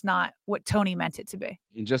that that's not what Tony meant it to be.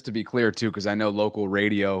 And just to be clear too, because I know local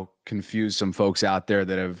radio confused some folks out there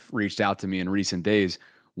that have reached out to me in recent days.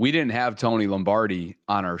 we didn't have Tony Lombardi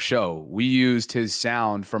on our show. We used his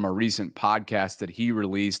sound from a recent podcast that he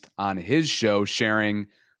released on his show, sharing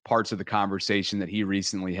parts of the conversation that he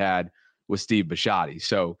recently had with Steve Bisciotti.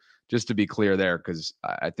 So just to be clear there, because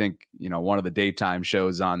I think, one of the daytime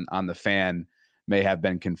shows on the Fan may have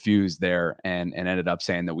been confused there and ended up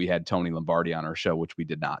saying that we had Tony Lombardi on our show, which we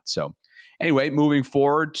did not. So anyway, moving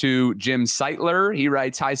forward to Jim Seitler. He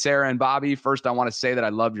writes, "Hi, Sarah and Bobby. First, I want to say that I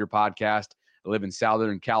love your podcast. I live in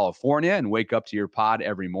Southern California and wake up to your pod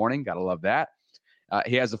every morning. Got to love that."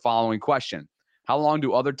 He has the following question. "How long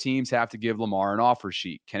do other teams have to give Lamar an offer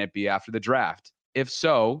sheet? Can it be after the draft? If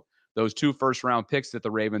so, those 2 first-round picks that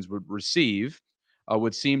the Ravens would receive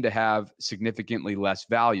would seem to have significantly less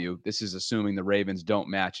value. This is assuming the Ravens don't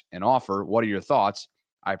match an offer. What are your thoughts?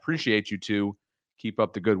 I appreciate you two. Keep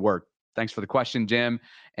up the good work." Thanks for the question, Jim.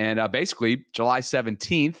 And basically, July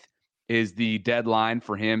 17th is the deadline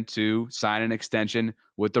for him to sign an extension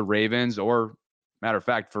with the Ravens, or matter of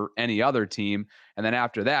fact, for any other team. And then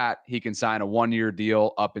after that, he can sign a 1-year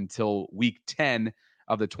deal up until week 10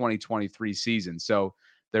 of the 2023 season. So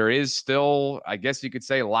there is still, I guess you could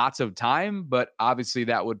say, lots of time, but obviously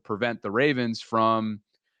that would prevent the Ravens from,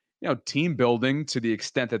 team building to the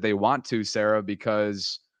extent that they want to, Sarah,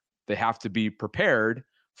 because they have to be prepared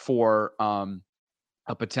for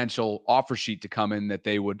a potential offer sheet to come in that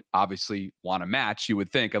they would obviously want to match, you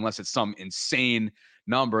would think, unless it's some insane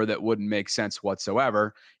number that wouldn't make sense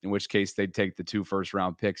whatsoever, in which case they'd take the 2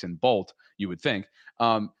 first-round picks and bolt, you would think.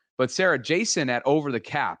 But Sarah, Jason at Over the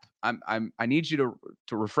Cap, I need you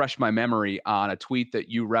to refresh my memory on a tweet that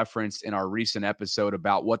you referenced in our recent episode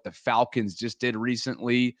about what the Falcons just did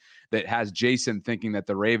recently that has Jason thinking that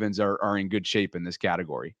the Ravens are in good shape in this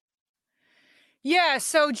category. Yeah,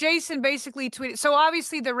 so Jason basically tweeted. So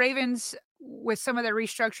obviously the Ravens, with some of their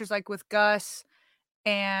restructures, like with Gus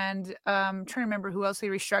and trying to remember who else they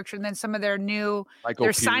restructured, and then some of their new,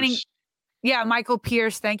 they're signing. Yeah, Michael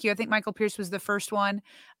Pierce. Thank you. I think Michael Pierce was the first one.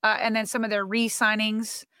 And then some of their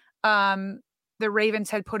re-signings, the Ravens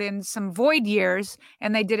had put in some void years,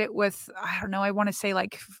 and they did it with, I don't know, I want to say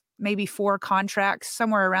like maybe 4 contracts,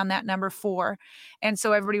 somewhere around that number 4. And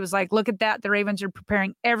so everybody was like, look at that. The Ravens are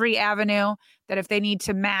preparing every avenue that if they need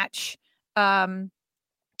to match an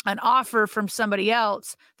offer from somebody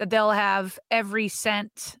else, that they'll have every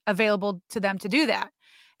cent available to them to do that.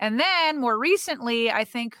 And then more recently, I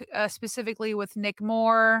think specifically with Nick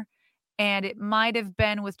Moore, and it might have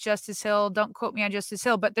been with Justice Hill. Don't quote me on Justice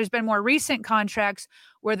Hill, but there's been more recent contracts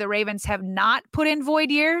where the Ravens have not put in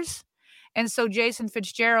void years. And so Jason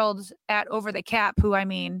Fitzgerald at Over the Cap, who I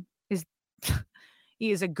mean is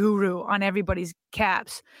he is a guru on everybody's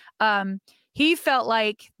caps. He felt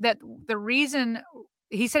like that the reason,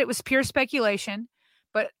 he said it was pure speculation,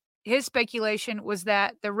 but his speculation was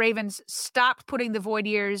that the Ravens stopped putting the void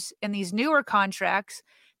years in these newer contracts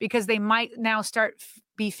because they might now start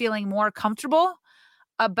be feeling more comfortable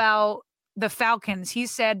about the Falcons. He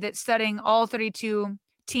said that studying all 32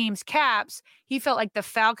 teams' caps, he felt like the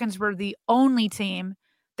Falcons were the only team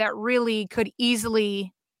that really could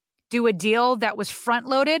easily do a deal that was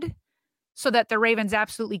front-loaded so that the Ravens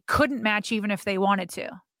absolutely couldn't match even if they wanted to.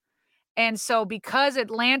 And so because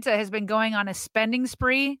Atlanta has been going on a spending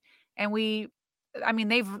spree, and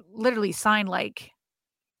they've literally signed like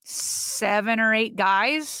 7 or 8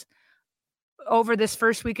 guys over this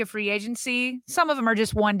first week of free agency. Some of them are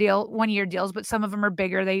just 1-year deals, but some of them are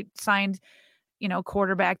bigger. They signed,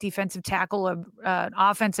 quarterback, defensive tackle,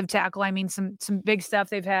 offensive tackle. I mean, some big stuff.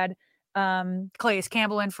 They've had Calais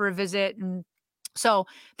Campbell in for a visit. And so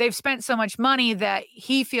they've spent so much money that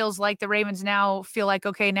he feels like the Ravens now feel like,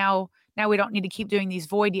 okay, now we don't need to keep doing these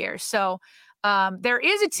void years. So there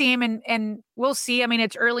is a team, and we'll see. I mean,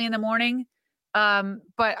 it's early in the morning,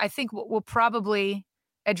 but I think we'll probably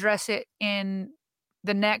address it in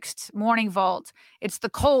the next morning vault. It's the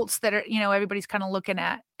Colts that are, everybody's kind of looking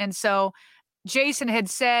at. And so Jason had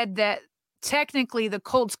said that technically the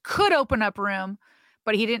Colts could open up room,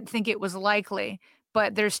 but he didn't think it was likely.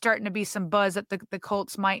 But there's starting to be some buzz that the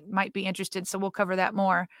Colts might be interested. So we'll cover that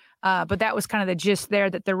more. But that was kind of the gist there,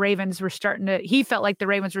 that the Ravens were he felt like the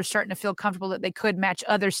Ravens were starting to feel comfortable that they could match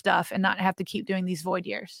other stuff and not have to keep doing these void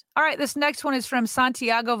years. All right, this next one is from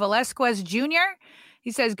Santiago Velasquez Jr.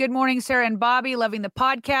 He says, "Good morning, Sarah and Bobby. Loving the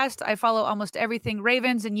podcast. I follow almost everything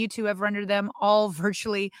Ravens, and you two have rendered them all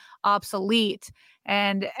virtually obsolete.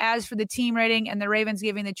 And as for the team rating and the Ravens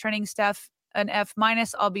giving the training staff an F-,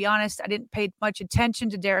 I'll be honest, I didn't pay much attention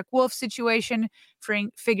to Derek Wolfe's situation,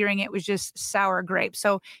 figuring it was just sour grapes."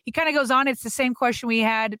 So he kind of goes on. It's the same question we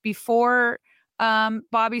had before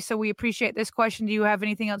Bobby. So we appreciate this question. Do you have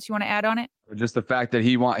anything else you want to add on it? Just the fact that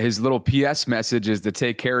his little PS message is to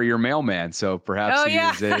take care of your mailman. So perhaps he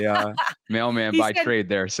is a mailman by trade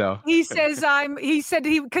there. So he says, it's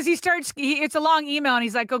a long email and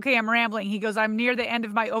he's like, okay, I'm rambling. He goes, I'm near the end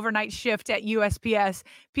of my overnight shift at USPS.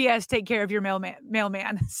 PS, take care of your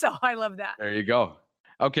mailman. So I love that. There you go.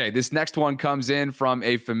 Okay. This next one comes in from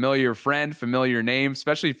a familiar friend, familiar name,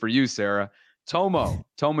 especially for you, Sarah.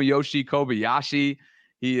 Tomoyoshi Kobayashi.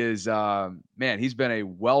 He is, he's been a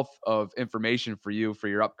wealth of information for you for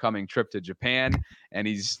your upcoming trip to Japan. And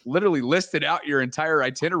he's literally listed out your entire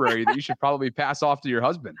itinerary that you should probably pass off to your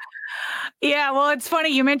husband. Yeah, well, it's funny.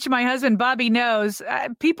 You mentioned my husband. Bobby knows.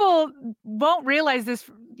 People won't realize this,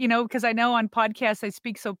 because I know on podcasts I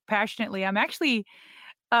speak so passionately. I'm actually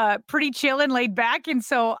pretty chill and laid back. And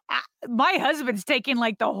so my husband's taking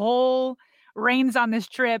like the whole reins on this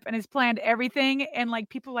trip and has planned everything. And like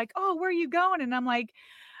people are like, oh, where are you going? And I'm like,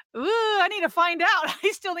 ooh, I need to find out.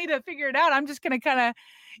 I still need to figure it out. I'm just going to kind of,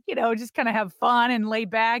 have fun and lay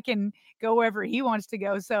back and go wherever he wants to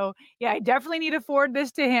go. So yeah, I definitely need to forward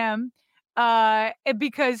this to him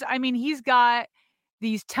because he's got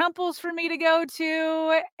these temples for me to go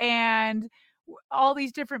to and all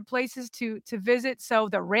these different places to visit. So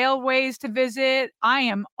the railways to visit, I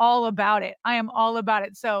am all about it.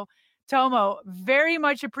 So Tomo, very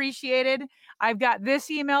much appreciated. I've got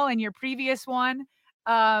this email and your previous one.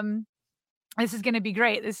 This is going to be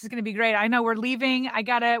great. I know we're leaving.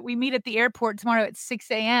 We meet at the airport tomorrow at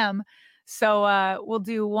 6 a.m. So we'll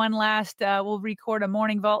do one last, we'll record a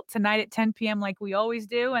morning vault tonight at 10 p.m. like we always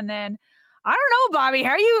do. And then, I don't know, Bobby,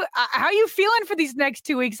 how are you feeling for these next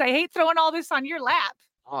 2 weeks? I hate throwing all this on your lap.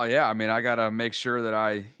 Oh yeah. I got to make sure that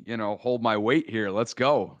I, hold my weight here. Let's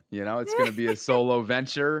go. It's going to be a solo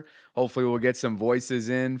venture. Hopefully we'll get some voices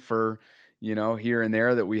in for, here and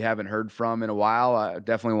there that we haven't heard from in a while. I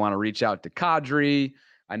definitely want to reach out to Kadri.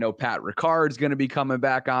 I know Pat Ricard's going to be coming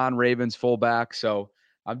back on, Ravens fullback. So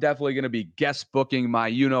I'm definitely going to be guest booking my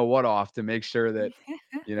what off to make sure that,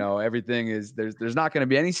 everything is there's not going to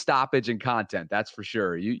be any stoppage in content. That's for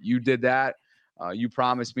sure. You did that. You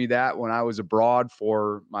promised me that when I was abroad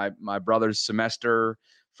for my brother's semester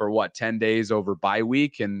for 10 days over bye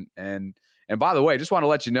week. And by the way, just want to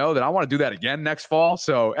let you know that I want to do that again next fall.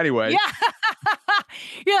 So anyway. Yeah.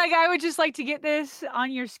 You're like, I would just like to get this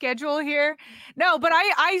on your schedule here. No, but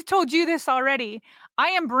I told you this already. I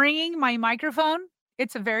am bringing my microphone.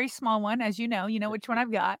 It's a very small one, as you know which one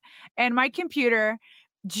I've got, and my computer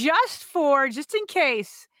just in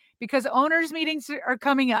case, because owners meetings are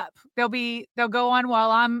coming up. They'll go on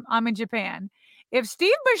while I'm in Japan. If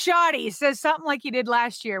Steve Bisciotti says something like he did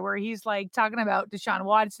last year, where he's like talking about Deshaun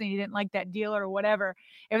Watson, he didn't like that deal or whatever.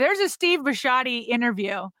 If there's a Steve Bisciotti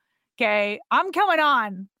interview, okay, I'm coming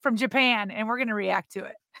on from Japan and we're going to react to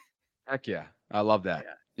it. Heck yeah. I love that.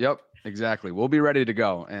 Yeah. Yep, exactly. We'll be ready to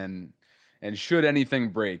go. And should anything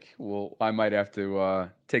break, I might have to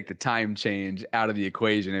take the time change out of the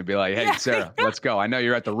equation and be like, hey, Sarah, let's go. I know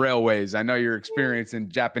you're at the railways. I know you're experiencing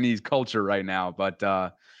Japanese culture right now, but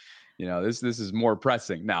this is more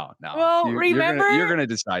pressing. No. Well, you're gonna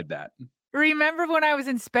decide that. Remember when I was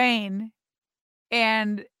in Spain,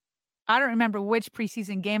 and I don't remember which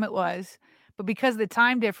preseason game it was, but because of the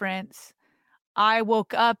time difference, I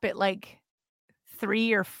woke up at like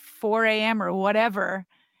 3 or 4 a.m. or whatever.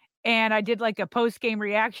 And I did like a post-game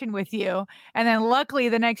reaction with you. And then luckily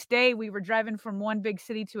the next day we were driving from one big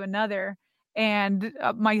city to another. And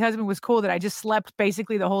my husband was cool that I just slept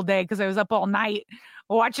basically the whole day because I was up all night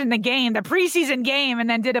watching the preseason game, and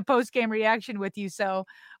then did a post-game reaction with you. So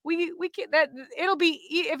we can, it'll be,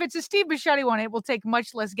 if it's a Steve Bisciotti one, it will take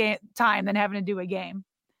much less time than having to do a game.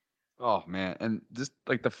 Oh man. And just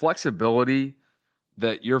like the flexibility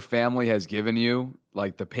that your family has given you,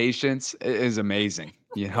 like the patience is amazing.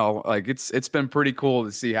 Like it's been pretty cool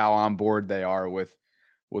to see how on board they are with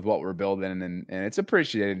what we're building, and it's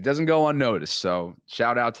appreciated. It doesn't go unnoticed. So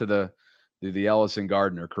shout out to the Ellison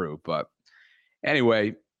Gardner crew. But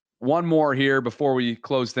anyway, one more here before we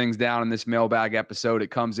close things down in this mailbag episode.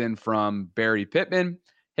 It comes in from Barry Pittman.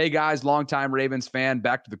 Hey guys, longtime Ravens fan,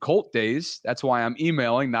 back to the Colt days. That's why I'm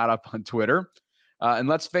emailing, not up on Twitter. And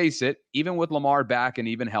let's face it, even with Lamar back and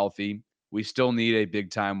even healthy, we still need a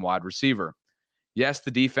big-time wide receiver. Yes,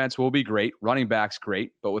 the defense will be great. Running back's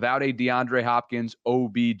great. But without a DeAndre Hopkins,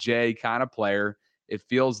 OBJ kind of player, it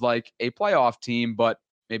feels like a playoff team, but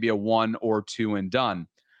maybe a 1 or 2 and done.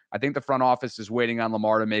 I think the front office is waiting on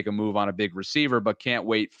Lamar to make a move on a big receiver, but can't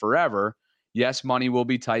wait forever. Yes, money will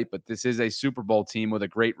be tight, but this is a Super Bowl team with a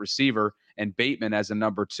great receiver and Bateman as a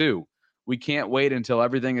number 2. we can't wait until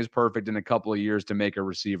everything is perfect in a couple of years to make a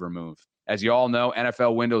receiver move. As you all know,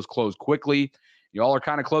 NFL windows close quickly. You all are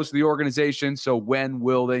kind of close to the organization. So when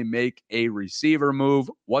will they make a receiver move?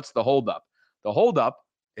 What's the holdup? The holdup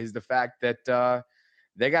is the fact that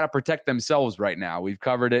they got to protect themselves right now. We've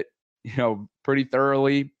covered it, pretty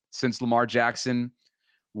thoroughly since Lamar Jackson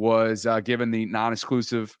was given the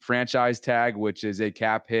non-exclusive franchise tag, which is a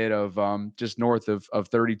cap hit of just north of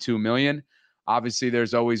 $32 million. Obviously,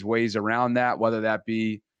 there's always ways around that, whether that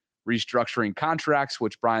be restructuring contracts,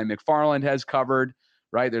 which Brian McFarland has covered,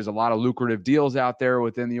 right? There's a lot of lucrative deals out there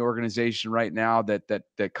within the organization right now that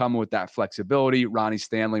come with that flexibility. Ronnie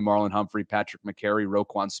Stanley, Marlon Humphrey, Patrick McCary,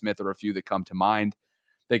 Roquan Smith are a few that come to mind.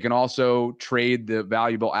 They can also trade the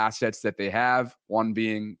valuable assets that they have, one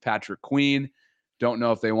being Patrick Queen. Don't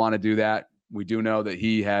know if they want to do that. We do know that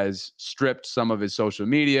he has stripped some of his social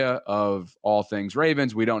media of all things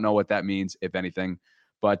Ravens. We don't know what that means, if anything.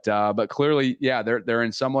 But clearly, yeah, they're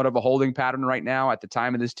in somewhat of a holding pattern right now. At the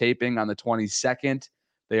time of this taping on the 22nd,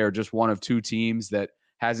 they are just one of two teams that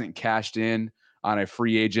hasn't cashed in on a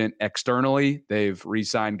free agent externally. They've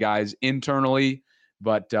re-signed guys internally,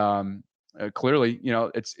 but clearly,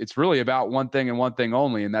 it's really about one thing and one thing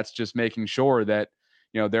only, and that's just making sure that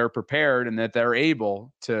they're prepared and that they're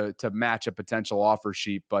able to match a potential offer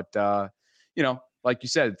sheet. But like you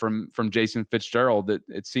said, from Jason Fitzgerald,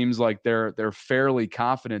 it seems like they're fairly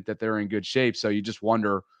confident that they're in good shape. So you just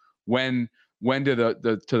wonder when do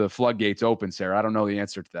the floodgates open, Sarah? I don't know the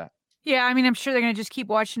answer to that. Yeah, I mean, I'm sure they're going to just keep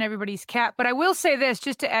watching everybody's cap. But I will say this,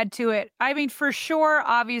 just to add to it. I mean, for sure,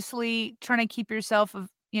 obviously, trying to keep yourself,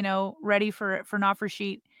 ready for an offer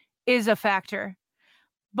sheet is a factor.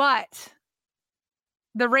 But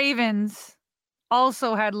the Ravens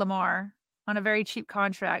also had Lamar on a very cheap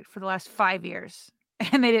contract for the last 5 years,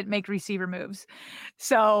 and they didn't make receiver moves.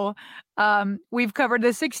 So we've covered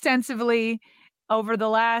this extensively over the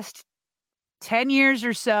last 10 years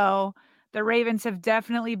or so. The Ravens have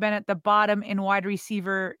definitely been at the bottom in wide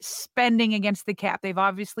receiver spending against the cap. They've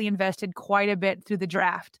obviously invested quite a bit through the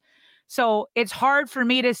draft. So it's hard for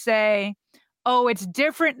me to say, oh, it's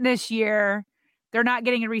different this year. They're not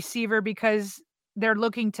getting a receiver because they're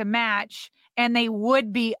looking to match, and they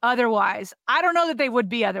would be otherwise. I don't know that they would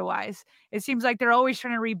be otherwise. It seems like they're always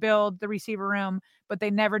trying to rebuild the receiver room, but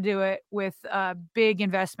they never do it with big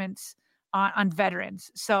investments on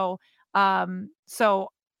veterans. So the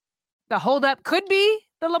holdup could be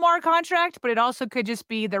the Lamar contract, but it also could just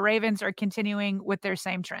be the Ravens are continuing with their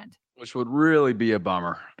same trend. Which would really be a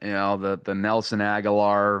bummer. The Nelson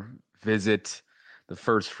Aguilar visit, the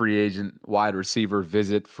first free agent wide receiver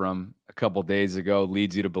visit from a couple days ago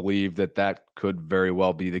leads you to believe that could very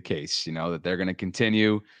well be the case, that they're going to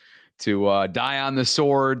continue to die on the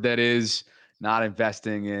sword that is not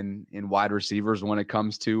investing in wide receivers when it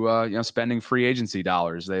comes to spending free agency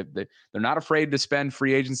dollars. They're not afraid to spend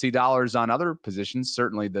free agency dollars on other positions.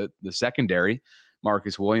 Certainly the secondary.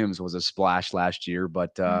 Marcus Williams was a splash last year,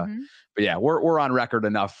 but yeah, we're on record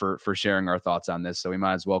enough for sharing our thoughts on this, so we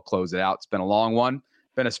might as well close it out. It's been a long one,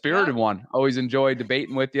 been a spirited one. Always enjoyed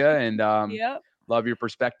debating with you, and love your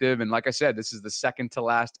perspective. And like I said, this is the second to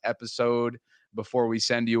last episode before we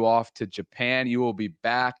send you off to Japan. You will be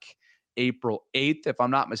back April 8th, if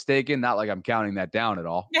I'm not mistaken. Not like I'm counting that down at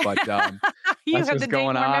all, but you have the date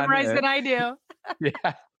more memorized than I do.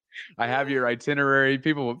 Yeah. I have your itinerary.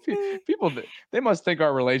 People, they must think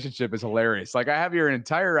our relationship is hilarious. Like, I have your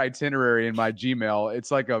entire itinerary in my Gmail.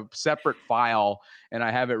 It's like a separate file, and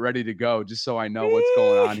I have it ready to go just so I know what's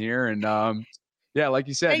going on here. And yeah, like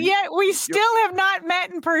you said. And yet we still have not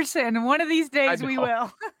met in person. One of these days we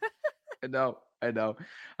will. I know.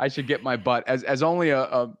 I should get my butt. As only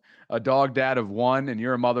a dog dad of one, and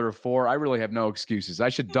you're a mother of four, I really have no excuses. I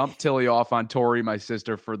should dump Tilly off on Tori, my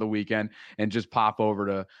sister, for the weekend, and just pop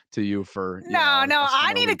over to you for No,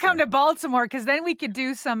 I need to come to Baltimore, because then we could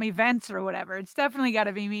do some events or whatever. It's definitely got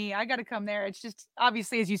to be me. I got to come there. It's just,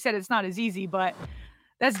 obviously, as you said, it's not as easy, but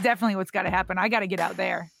that's definitely what's got to happen. I got to get out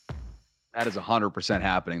there. That is 100%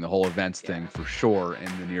 happening, the whole events thing, for sure,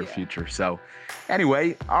 in the near future. So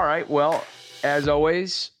anyway, all right, well, as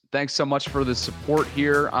always, thanks so much for the support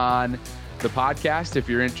here on the podcast. If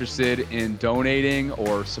you're interested in donating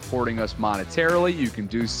or supporting us monetarily, you can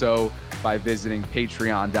do so by visiting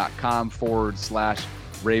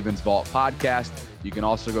patreon.com/Ravens Vault Podcast. You can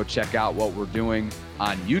also go check out what we're doing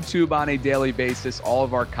on YouTube on a daily basis. All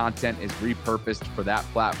of our content is repurposed for that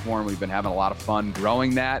platform. We've been having a lot of fun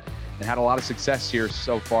growing that and had a lot of success here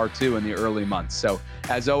so far too in the early months. So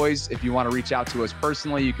as always, if you want to reach out to us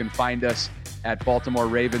personally, you can find us at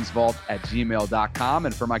BaltimoreRavensVault@gmail.com.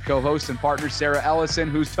 And for my co-host and partner, Sarah Ellison,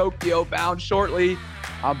 who's Tokyo bound shortly,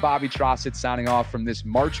 I'm Bobby Trossett signing off from this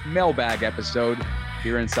March mailbag episode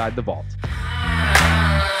here inside the vault.